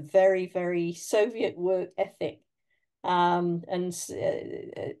came with a very, very Soviet work ethic, and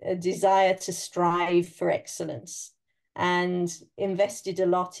a desire to strive for excellence, and invested a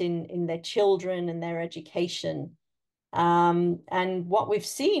lot in their children and their education. And what we've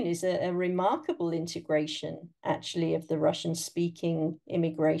seen is a remarkable integration, actually, of the Russian-speaking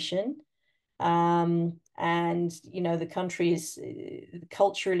immigration. And, you know, the country is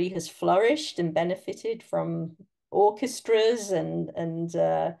culturally has flourished and benefited from orchestras and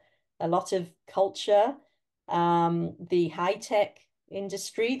a lot of culture. The high-tech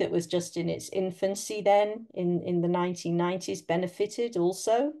industry that was just in its infancy then in the 1990s benefited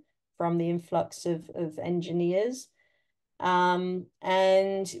also from the influx of engineers.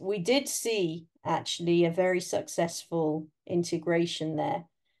 And we did see actually a very successful integration there.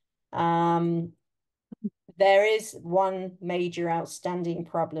 There is one major outstanding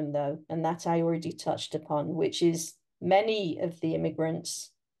problem, though, and that I already touched upon, which is many of the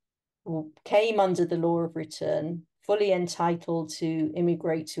immigrants who came under the law of return, fully entitled to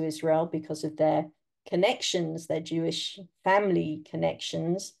immigrate to Israel because of their connections, their Jewish family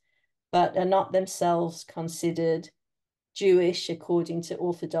connections, but are not themselves considered Jewish according to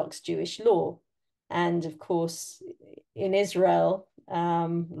Orthodox Jewish law. And of course, in Israel,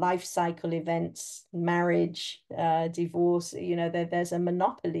 life cycle events, marriage, divorce. You know, there's a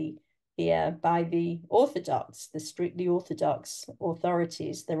monopoly here by the Orthodox, the strictly Orthodox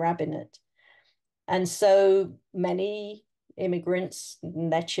authorities, the rabbinate. And so many immigrants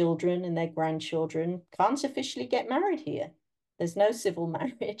and their children and their grandchildren can't officially get married here. There's no civil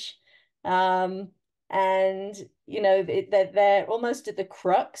marriage. And, you know, they're almost at the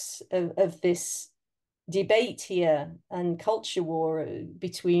crux of this debate here and culture war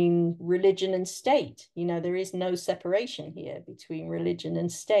between religion and state. You know, there is no separation here between religion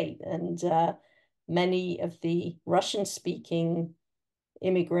and state. And many of the Russian-speaking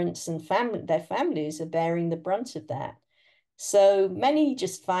immigrants and their families are bearing the brunt of that. So many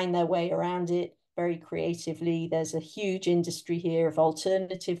just find their way around it very creatively. There's a huge industry here of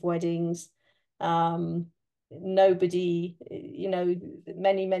alternative weddings. Nobody, you know,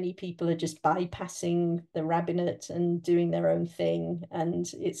 many people are just bypassing the rabbinate and doing their own thing, and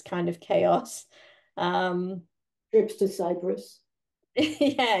it's kind of chaos. Trips to Cyprus.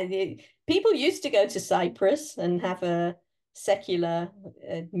 Yeah, people used to go to Cyprus and have a secular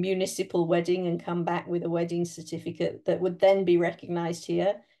municipal wedding and come back with a wedding certificate that would then be recognized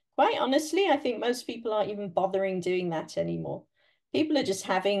here. Quite honestly, I think most people aren't even bothering doing that anymore. People are just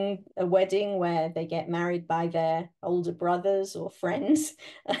having a wedding where they get married by their older brothers or friends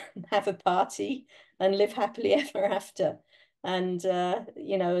and have a party and live happily ever after. And,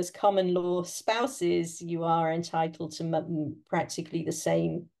 you know, as common law spouses, you are entitled to practically the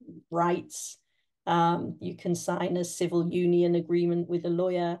same rights. You can sign a civil union agreement with a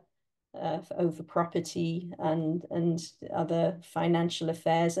lawyer over property and other financial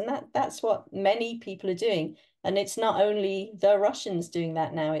affairs. And that's what many people are doing. And it's not only the Russians doing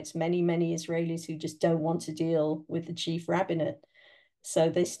that now, it's many Israelis who just don't want to deal with the chief rabbinate. So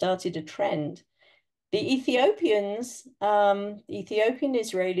they started a trend. The Ethiopians, Ethiopian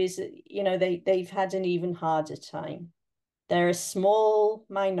Israelis, you know, they've had an even harder time. They're a small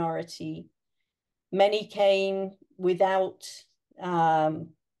minority. Many came without,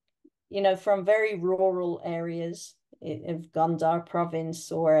 you know, from very rural areas of Gondar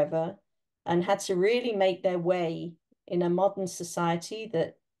province or wherever, and had to really make their way in a modern society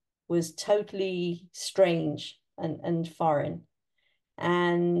that was totally strange and foreign.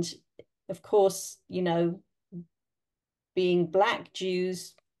 And of course, you know, being Black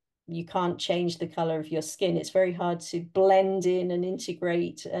Jews, you can't change the color of your skin. It's very hard to blend in and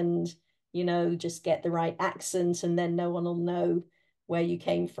integrate and, you know, just get the right accent, and then no one will know where you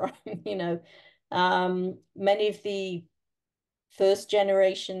came from. You know, many of the first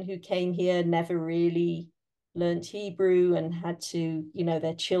generation who came here never really learned Hebrew and had to, you know,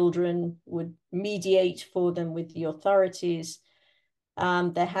 their children would mediate for them with the authorities.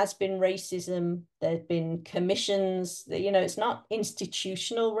 There has been racism. There have been commissions. You know, it's not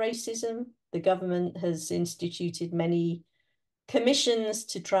institutional racism. The government has instituted many commissions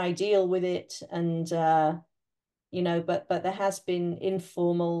to try deal with it, and you know, but there has been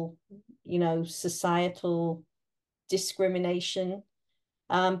informal, you know, societal discrimination.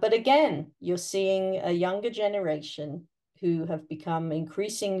 But again, you're seeing a younger generation who have become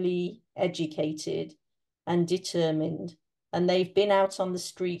increasingly educated and determined, and they've been out on the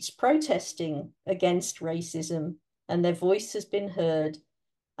streets protesting against racism, and their voice has been heard.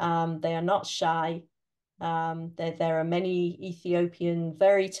 They are not shy. There are many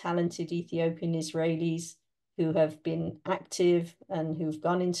very talented Ethiopian Israelis who have been active and who've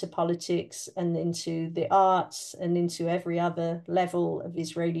gone into politics and into the arts and into every other level of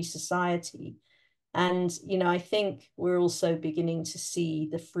Israeli society. And, you know, I think we're also beginning to see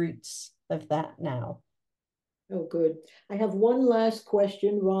the fruits of that now. Oh, good. I have one last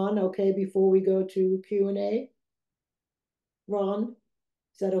question, Ron, okay, before we go to Q&A. Ron,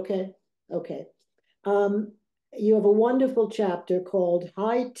 is that okay? Okay. You have a wonderful chapter called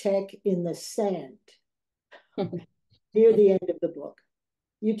High Tech in the Sand, near the end of the book.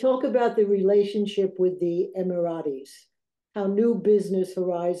 You talk about the relationship with the Emiratis, how new business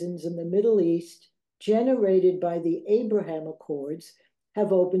horizons in the Middle East, generated by the Abraham Accords,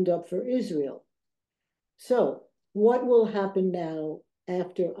 have opened up for Israel. So, what will happen now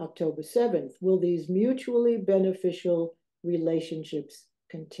after October 7th? Will these mutually beneficial relationships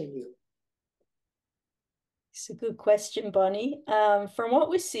continue? It's a good question, Bonnie. From what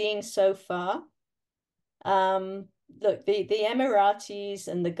we're seeing so far, look, the Emiratis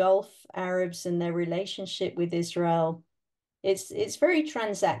and the Gulf Arabs and their relationship with Israel, it's very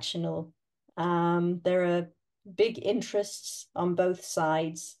transactional. There are big interests on both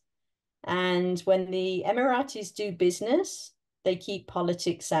sides. And when the Emiratis do business, they keep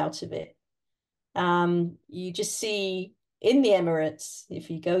politics out of it. You just see in the Emirates, if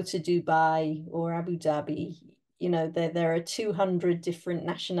you go to Dubai or Abu Dhabi, you know, there are 200 different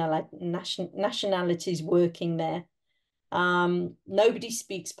nationalities working there. Nobody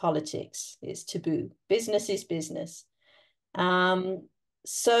speaks politics. It's taboo. Business is business.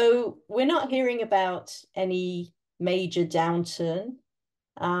 So we're not hearing about any major downturn.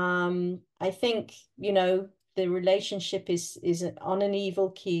 I think, you know, the relationship is on an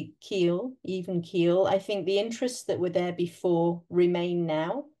even keel. I think the interests that were there before remain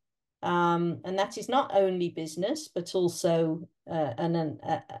now. And that is not only business, but also an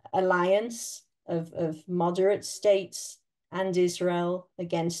alliance of moderate states and Israel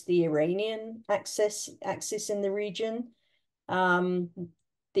against the Iranian axis in the region. The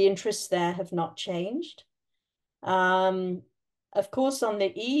interests there have not changed. Of course, on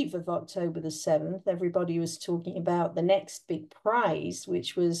the eve of October the 7th, everybody was talking about the next big prize,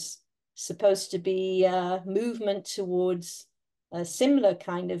 which was supposed to be a movement towards a similar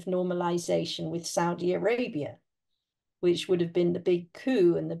kind of normalization with Saudi Arabia, which would have been the big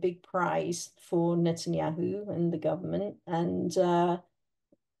coup and the big prize for Netanyahu and the government, and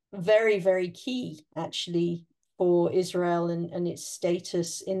very, very key, actually, for Israel and its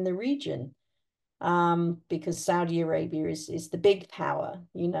status in the region. Because Saudi Arabia is the big power,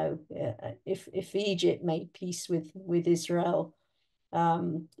 you know. If Egypt made peace with Israel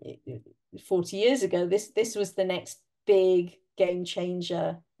 40 years ago, this was the next big game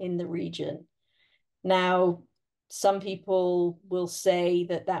changer in the region. Now, some people will say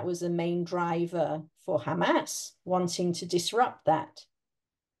that that was a main driver for Hamas wanting to disrupt that.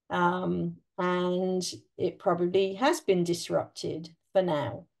 And it probably has been disrupted for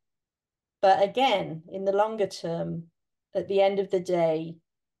now. But again, in the longer term, at the end of the day,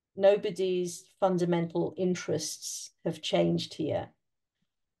 nobody's fundamental interests have changed here.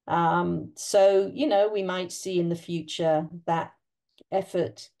 So, you know, we might see in the future that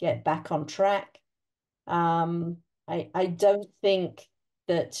effort get back on track. I don't think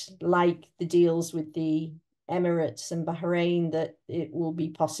that, like the deals with the Emirates and Bahrain, that it will be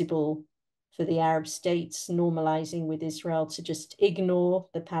possible for the Arab states normalizing with Israel to just ignore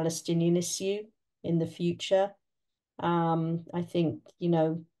the Palestinian issue in the future. I think, you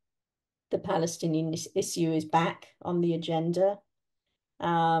know, the Palestinian issue is back on the agenda.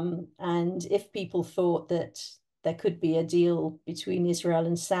 And if people thought that there could be a deal between Israel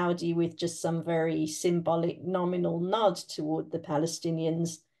and Saudi with just some very symbolic nominal nod toward the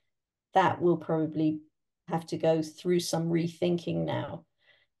Palestinians, that will probably have to go through some rethinking now.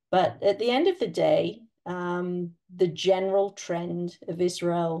 But at the end of the day, the general trend of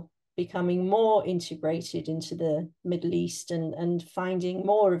Israel becoming more integrated into the Middle East and finding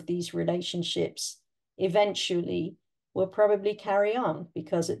more of these relationships eventually will probably carry on,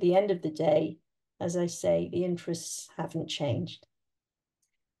 because at the end of the day, as I say, the interests haven't changed.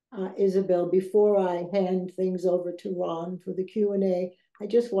 Isabel, before I hand things over to Ron for the Q&A, I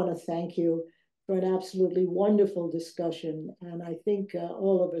just want to thank you for an absolutely wonderful discussion. And I think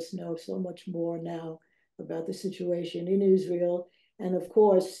all of us know so much more now about the situation in Israel. And of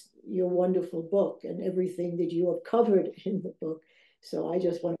course, your wonderful book and everything that you have covered in the book. So I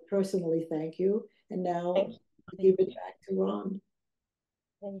just want to personally thank you. And now I'll give it back to Ron.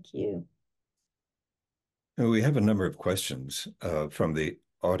 Thank you. We have a number of questions from the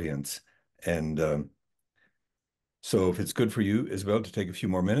audience. And so if it's good for you, Isabel, to take a few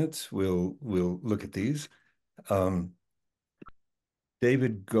more minutes, we'll look at these.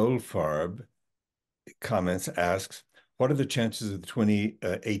 David Goldfarb asks, what are the chances of the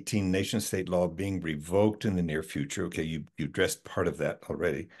 2018 nation-state law being revoked in the near future? Okay, you addressed part of that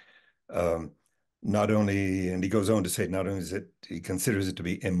already. Not only, and he goes on to say, not only is it, he considers it to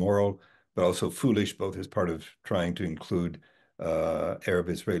be immoral, but also foolish, both as part of trying to include Arab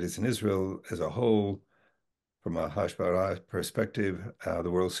Israelis in Israel as a whole. From a Hashbara perspective,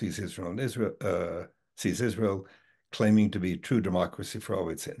 the world sees Israel claiming to be true democracy for all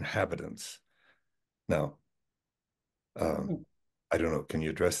its inhabitants. Now, I don't know, can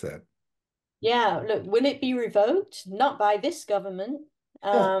you address that? Yeah, look, will it be revoked? Not by this government.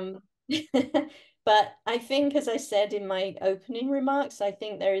 But I think, as I said in my opening remarks, I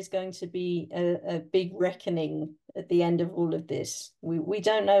think there is going to be a big reckoning at the end of all of this. We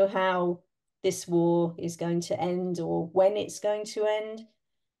don't know how this war is going to end or when it's going to end.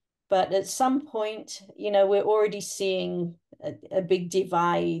 But at some point, you know, we're already seeing a big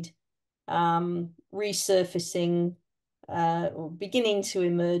divide resurfacing or beginning to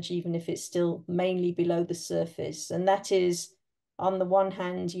emerge, even if it's still mainly below the surface. And that is, on the one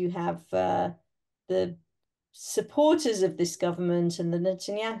hand, you have the supporters of this government and the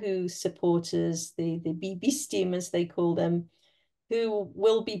Netanyahu supporters, the Bibistim, as they call them, who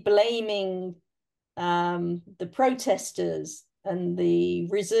will be blaming the protesters and the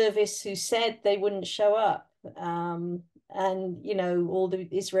reservists who said they wouldn't show up. And, you know, all the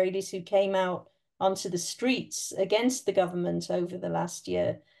Israelis who came out onto the streets against the government over the last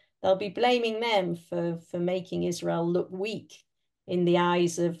year, they'll be blaming them for making Israel look weak in the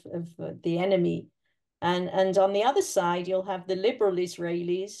eyes of the enemy. And on the other side, you'll have the liberal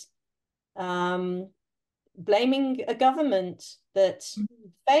Israelis blaming a government that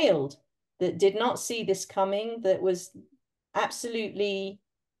failed, that did not see this coming, that was absolutely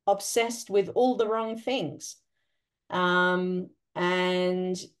obsessed with all the wrong things. And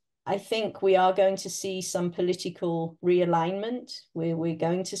I think we are going to see some political realignment. We're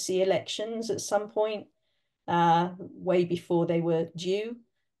going to see elections at some point, way before they were due.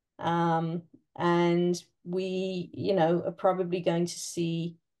 And we, you know, are probably going to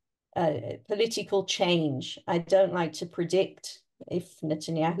see political change. I don't like to predict if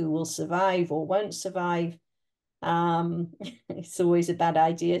Netanyahu will survive or won't survive. It's always a bad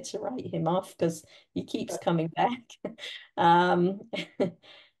idea to write him off because he keeps coming back. And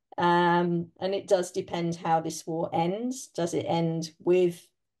it does depend how this war ends. Does it end with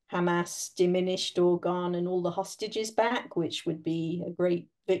Hamas diminished or gone and all the hostages back, which would be a great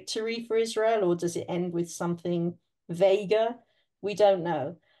victory for Israel, or does it end with something vaguer? We don't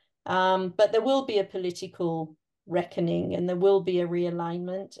know. But there will be a political reckoning and there will be a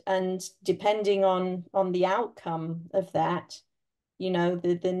realignment. And depending on the outcome of that, you know,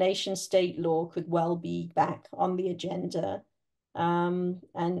 the nation state law could well be back on the agenda.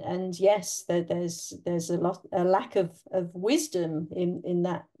 And yes, there's a lack of wisdom in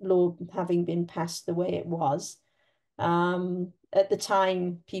that law having been passed the way it was. At the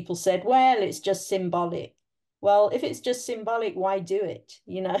time, people said, well, it's just symbolic. Well, if it's just symbolic, why do it?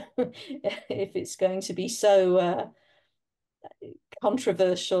 You know, if it's going to be so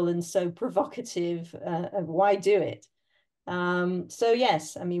controversial and so provocative, why do it? So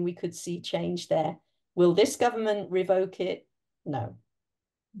yes, I mean, we could see change there. Will this government revoke it? No.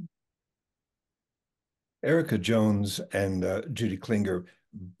 Erica Jones and Judy Klinger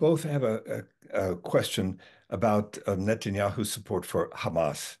both have a question about Netanyahu's support for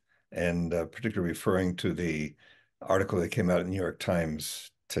Hamas, and particularly referring to the article that came out in the New York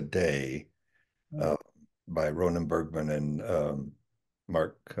Times today by Ronan Bergman and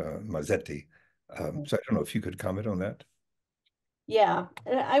Mark Mazzetti. So I don't know if you could comment on that. Yeah,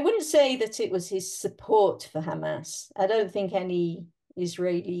 I wouldn't say that it was his support for Hamas. I don't think any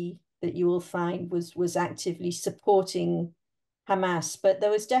Israeli that you will find was actively supporting Hamas, but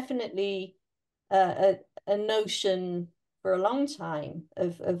there was definitely a notion for a long time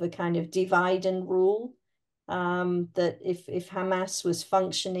of a kind of divide and rule. That if Hamas was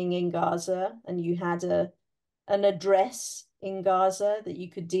functioning in Gaza and you had an address in Gaza that you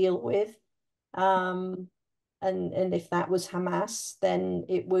could deal with, and if that was Hamas, then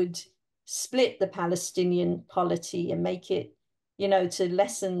it would split the Palestinian polity and make it, you know, to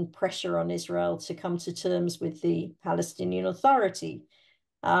lessen pressure on Israel to come to terms with the Palestinian Authority.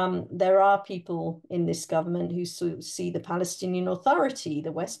 There are people in this government who see the Palestinian Authority,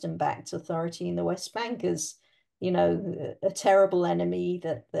 the Western-backed authority in the West Bank, as, you know, a terrible enemy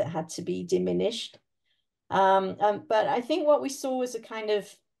that had to be diminished. But I think what we saw was a kind of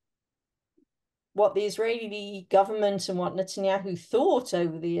what the Israeli government and what Netanyahu thought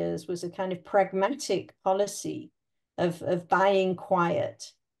over the years was a kind of pragmatic policy of buying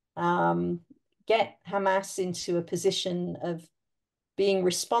quiet, get Hamas into a position of being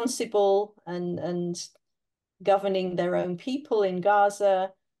responsible and governing their own people in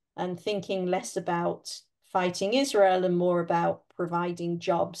Gaza and thinking less about fighting Israel and more about providing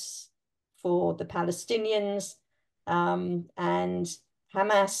jobs for the Palestinians. And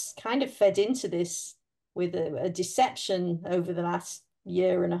Hamas kind of fed into this with a deception over the last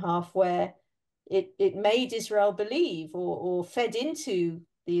year and a half where it made Israel believe or fed into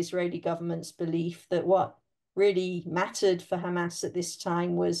the Israeli government's belief that what really mattered for Hamas at this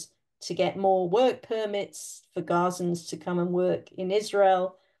time was to get more work permits for Gazans to come and work in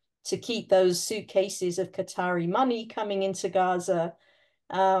Israel, to keep those suitcases of Qatari money coming into Gaza.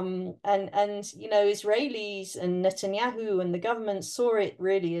 And you know, Israelis and Netanyahu and the government saw it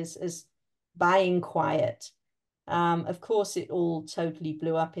really as buying quiet. Of course, it all totally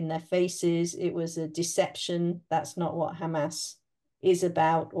blew up in their faces. It was a deception. That's not what Hamas is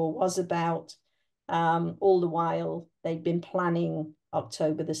about or was about. All the while, they'd been planning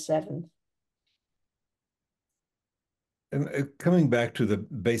October the 7th. Coming back to the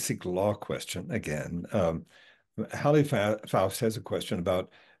basic law question again, Hallie Faust has a question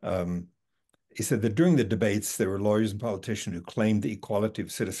about, he said that during the debates, there were lawyers and politicians who claimed the equality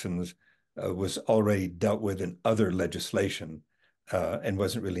of citizens was already dealt with in other legislation and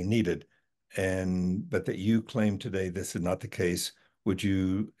wasn't really needed. But that you claim today this is not the case. Would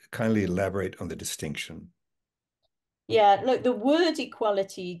you kindly elaborate on the distinction? Yeah, look, the word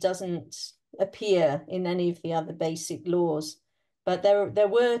equality doesn't appear in any of the other basic laws, but there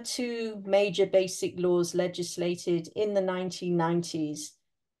were two major basic laws legislated in the 1990s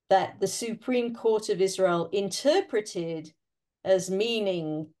that the Supreme Court of Israel interpreted as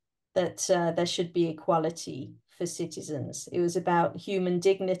meaning that there should be equality for citizens. It was about human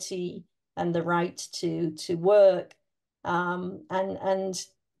dignity and the right to work, and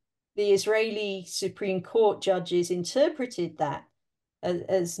the Israeli Supreme Court judges interpreted that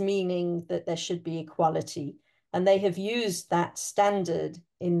as meaning that there should be equality. And they have used that standard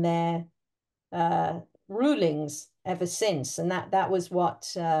in their rulings ever since. And that was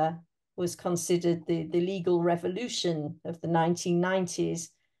what was considered the legal revolution of the 1990s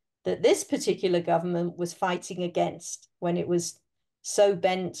that this particular government was fighting against when it was so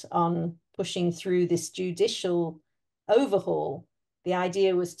bent on pushing through this judicial overhaul. The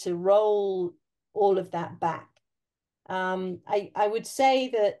idea was to roll all of that back. I would say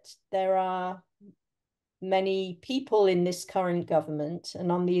that there are many people in this current government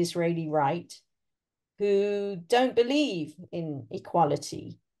and on the Israeli right who don't believe in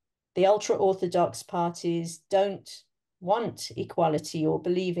equality. The ultra-Orthodox parties don't want equality or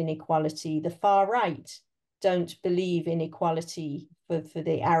believe in equality. The far right don't believe in equality for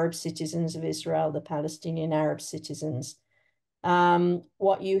the Arab citizens of Israel, the Palestinian Arab citizens.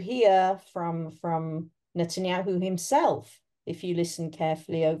 What you hear from Netanyahu himself, if you listen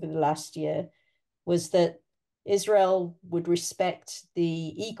carefully over the last year, was that Israel would respect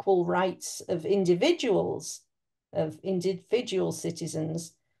the equal rights of individual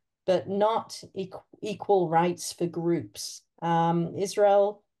citizens, but not equal rights for groups.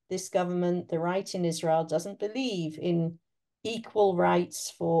 Israel, this government, the right in Israel, doesn't believe in equal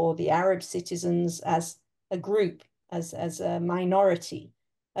rights for the Arab citizens as a group, as a minority,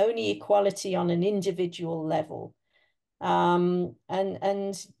 only equality on an individual level. And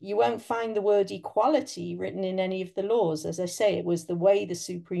you won't find the word equality written in any of the laws. As I say, it was the way the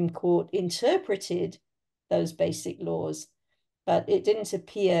Supreme Court interpreted those basic laws, but it didn't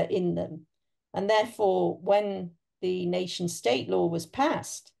appear in them. And therefore, when the nation state law was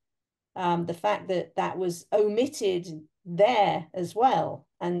passed, the fact that that was omitted there as well,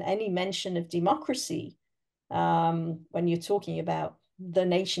 and any mention of democracy, when you're talking about the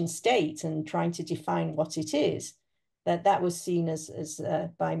nation state and trying to define what it is, that was seen as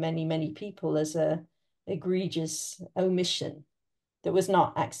by many people as a egregious omission that was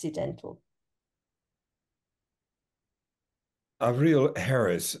not accidental. Avril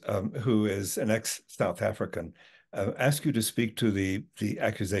Harris, who is an ex-South African, asked you to speak to the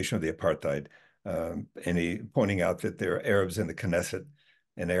accusation of the apartheid, and pointing out that there are Arabs in the Knesset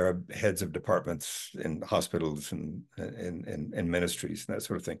and Arab heads of departments in hospitals and ministries and that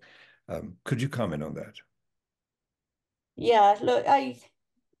sort of thing. Could you comment on that? Yeah, look,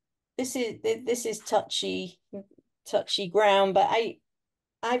 this is touchy ground, but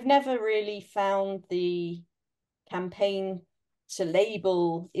I've never really found the campaign to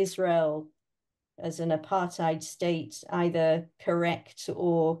label Israel as an apartheid state either correct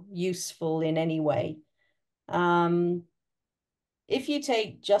or useful in any way. If you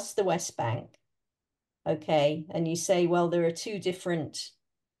take just the West Bank, okay, and you say, well, there are two different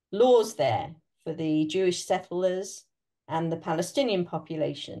laws there for the Jewish settlers and the Palestinian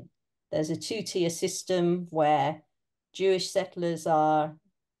population. There's a two-tier system where Jewish settlers are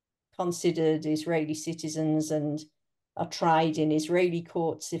considered Israeli citizens and are tried in Israeli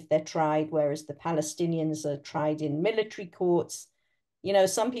courts if they're tried, whereas the Palestinians are tried in military courts. You know,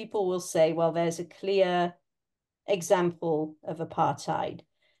 some people will say, well, there's a clear example of apartheid.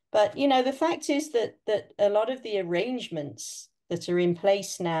 But, you know, the fact is that a lot of the arrangements that are in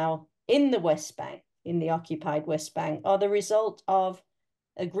place now in the West Bank, in the occupied West Bank, are the result of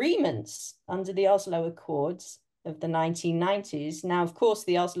agreements under the Oslo Accords of the 1990s. Now, of course,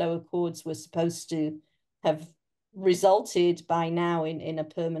 the Oslo Accords were supposed to have resulted by now in a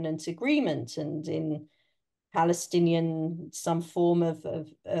permanent agreement and in Palestinian, some form of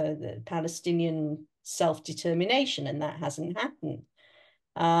Palestinian self-determination, and that hasn't happened.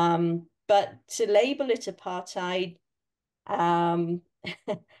 But to label it apartheid, I'm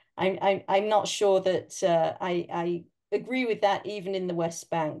not sure that I agree with that even in the West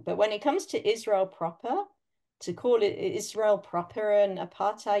Bank. But when it comes to Israel proper, to call it Israel proper an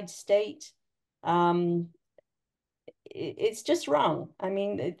apartheid state, it's just wrong. I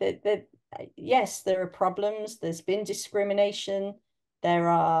mean, yes, there are problems. There's been discrimination. There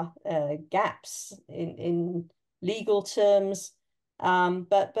are gaps in legal terms.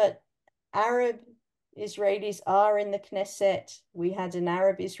 But Arab Israelis are in the Knesset. We had an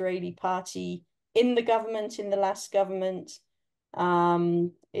Arab Israeli party in the government, in the last government.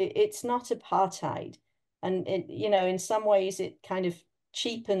 It's not apartheid. And in some ways it kind of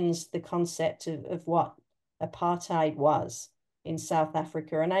cheapens the concept of what apartheid was in South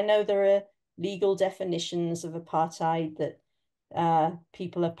Africa. And I know there are legal definitions of apartheid that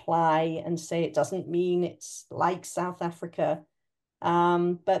people apply and say it doesn't mean it's like South Africa.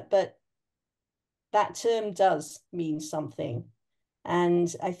 But that term does mean something.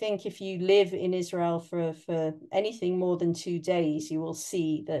 And I think if you live in Israel for anything more than 2 days, you will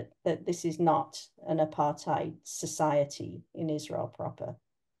see that this is not an apartheid society in Israel proper.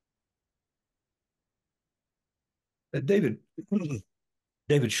 David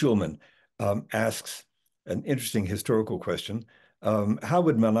Schulman asks an interesting historical question. How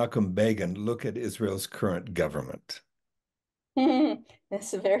would Menachem Begin look at Israel's current government?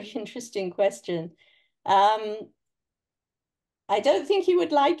 That's a very interesting question. I don't think he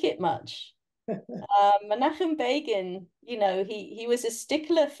would like it much. Menachem Begin, he was a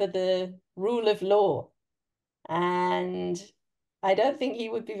stickler for the rule of law. And I don't think he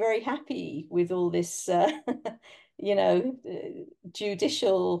would be very happy with all this,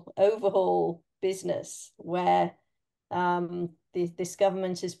 judicial overhaul business where this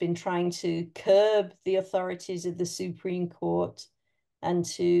government has been trying to curb the authorities of the Supreme Court and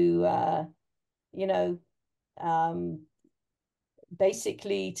to,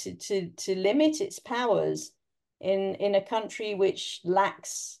 basically to limit its powers in a country which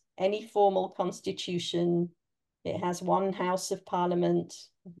lacks any formal constitution. It has one House of Parliament.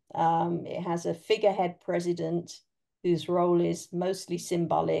 It has a figurehead president whose role is mostly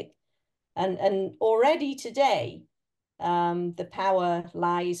symbolic. And already today, the power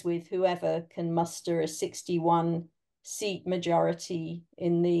lies with whoever can muster a 61-seat majority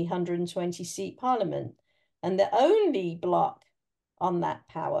in the 120-seat parliament. And the only block on that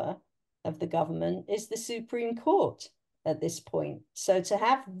power of the government is the Supreme Court at this point. So to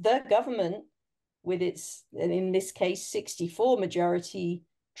have the government with its, in this case, 64 majority,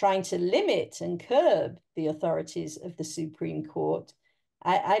 trying to limit and curb the authorities of the Supreme Court,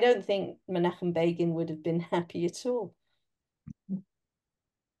 I don't think Menachem Begin would have been happy at all.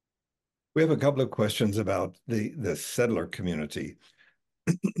 We have a couple of questions about the settler community.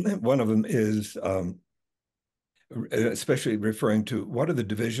 One of them is especially referring to what are the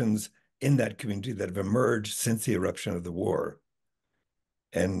divisions in that community that have emerged since the eruption of the war?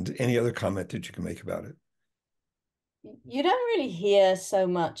 And any other comment that you can make about it? You don't really hear so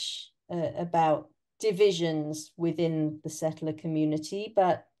much about divisions within the settler community,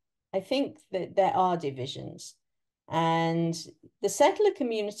 but I think that there are divisions. And the settler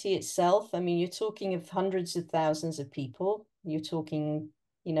community itself, I mean, you're talking of hundreds of thousands of people. You're talking,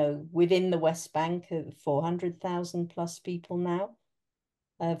 within the West Bank of 400,000 plus people now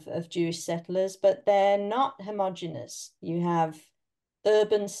of Jewish settlers, but they're not homogenous. You have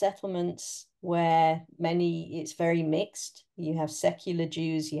urban settlements where it's very mixed. You have secular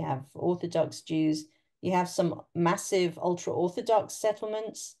Jews, you have Orthodox Jews, you have some massive ultra-Orthodox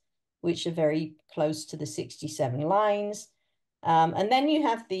settlements, which are very close to the 67 lines. And then you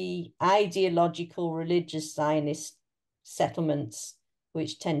have the ideological religious Zionist settlements,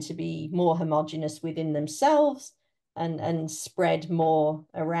 which tend to be more homogenous within themselves and spread more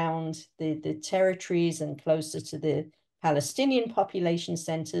around the territories and closer to the Palestinian population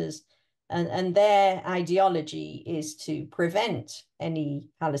centers. And their ideology is to prevent any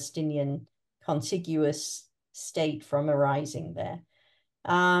Palestinian contiguous state from arising there.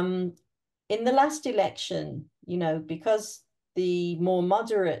 In the last election, because the more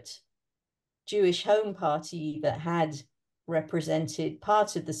moderate Jewish Home Party that had represented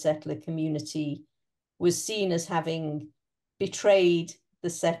part of the settler community was seen as having betrayed the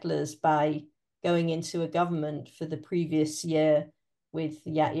settlers by going into a government for the previous year with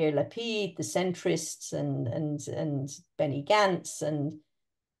Yair Lapid, the centrists, and Benny Gantz, and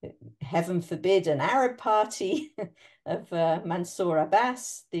heaven forbid, an Arab party of Mansour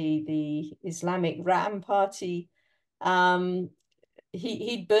Abbas, the Islamic Ram party.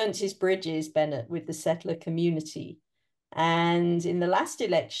 He'd burnt his bridges, Bennett, with the settler community. And in the last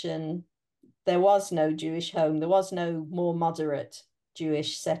election, there was no Jewish Home. There was no more moderate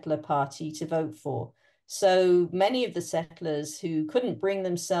Jewish settler party to vote for. So many of the settlers who couldn't bring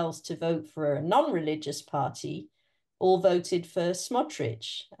themselves to vote for a non-religious party all voted for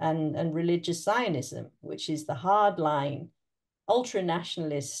Smotrich and religious Zionism, which is the hardline,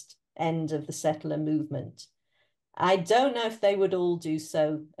 ultra-nationalist end of the settler movement. I don't know if they would all do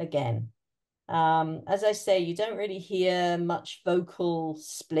so again. As I say, you don't really hear much vocal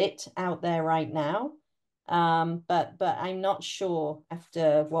split out there right now. But I'm not sure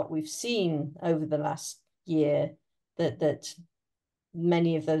after what we've seen over the last year that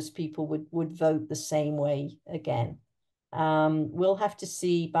many of those people would vote the same way again. We'll have to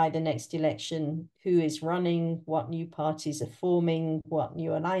see by the next election who is running, what new parties are forming, what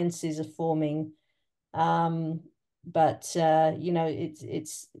new alliances are forming. But you know,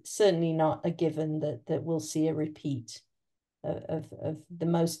 it's certainly not a given that we'll see a repeat of the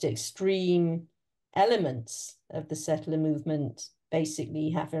most extreme elements of the settler movement basically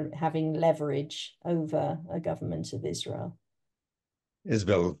having leverage over a government of Israel.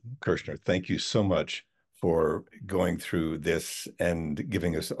 Isabel Kershner, thank you so much for going through this and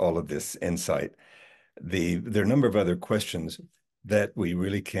giving us all of this insight. There are a number of other questions that we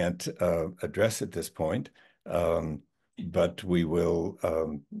really can't address at this point, but we will.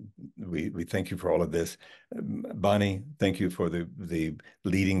 We thank you for all of this. Bonnie, thank you for the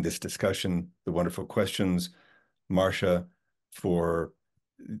leading this discussion, the wonderful questions. Marcia, for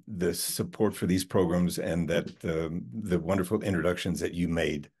the support for these programs and that the wonderful introductions that you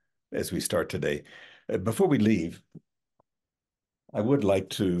made as we start today. Before we leave, I would like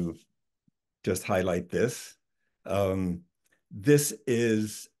to just highlight this. This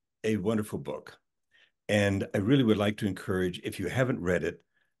is a wonderful book, and I really would like to encourage, if you haven't read it,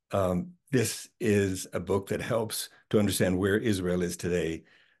 this is a book that helps to understand where Israel is today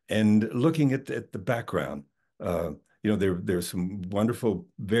and looking at the background. You know, there's some wonderful,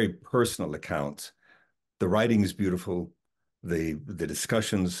 very personal accounts. The writing is beautiful. The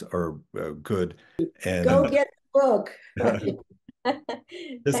discussions are good. And go get the book.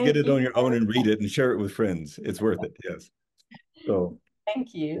 Just get it on your own and read it and share it with friends. It's worth it. Yes. So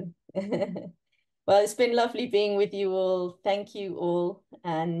thank you. Well, it's been lovely being with you all. Thank you all.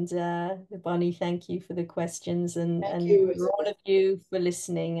 And Bonnie, thank you for the questions and for all of you for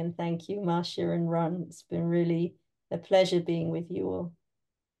listening. And thank you, Marcia and Ron. It's been really a pleasure being with you all.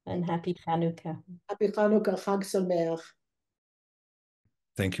 And happy Chanukah. Happy Chanukah, Chag Sameach.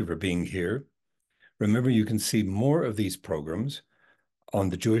 Thank you for being here. Remember, you can see more of these programs on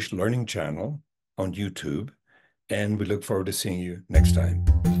the Jewish Learning Channel on YouTube, and we look forward to seeing you next time.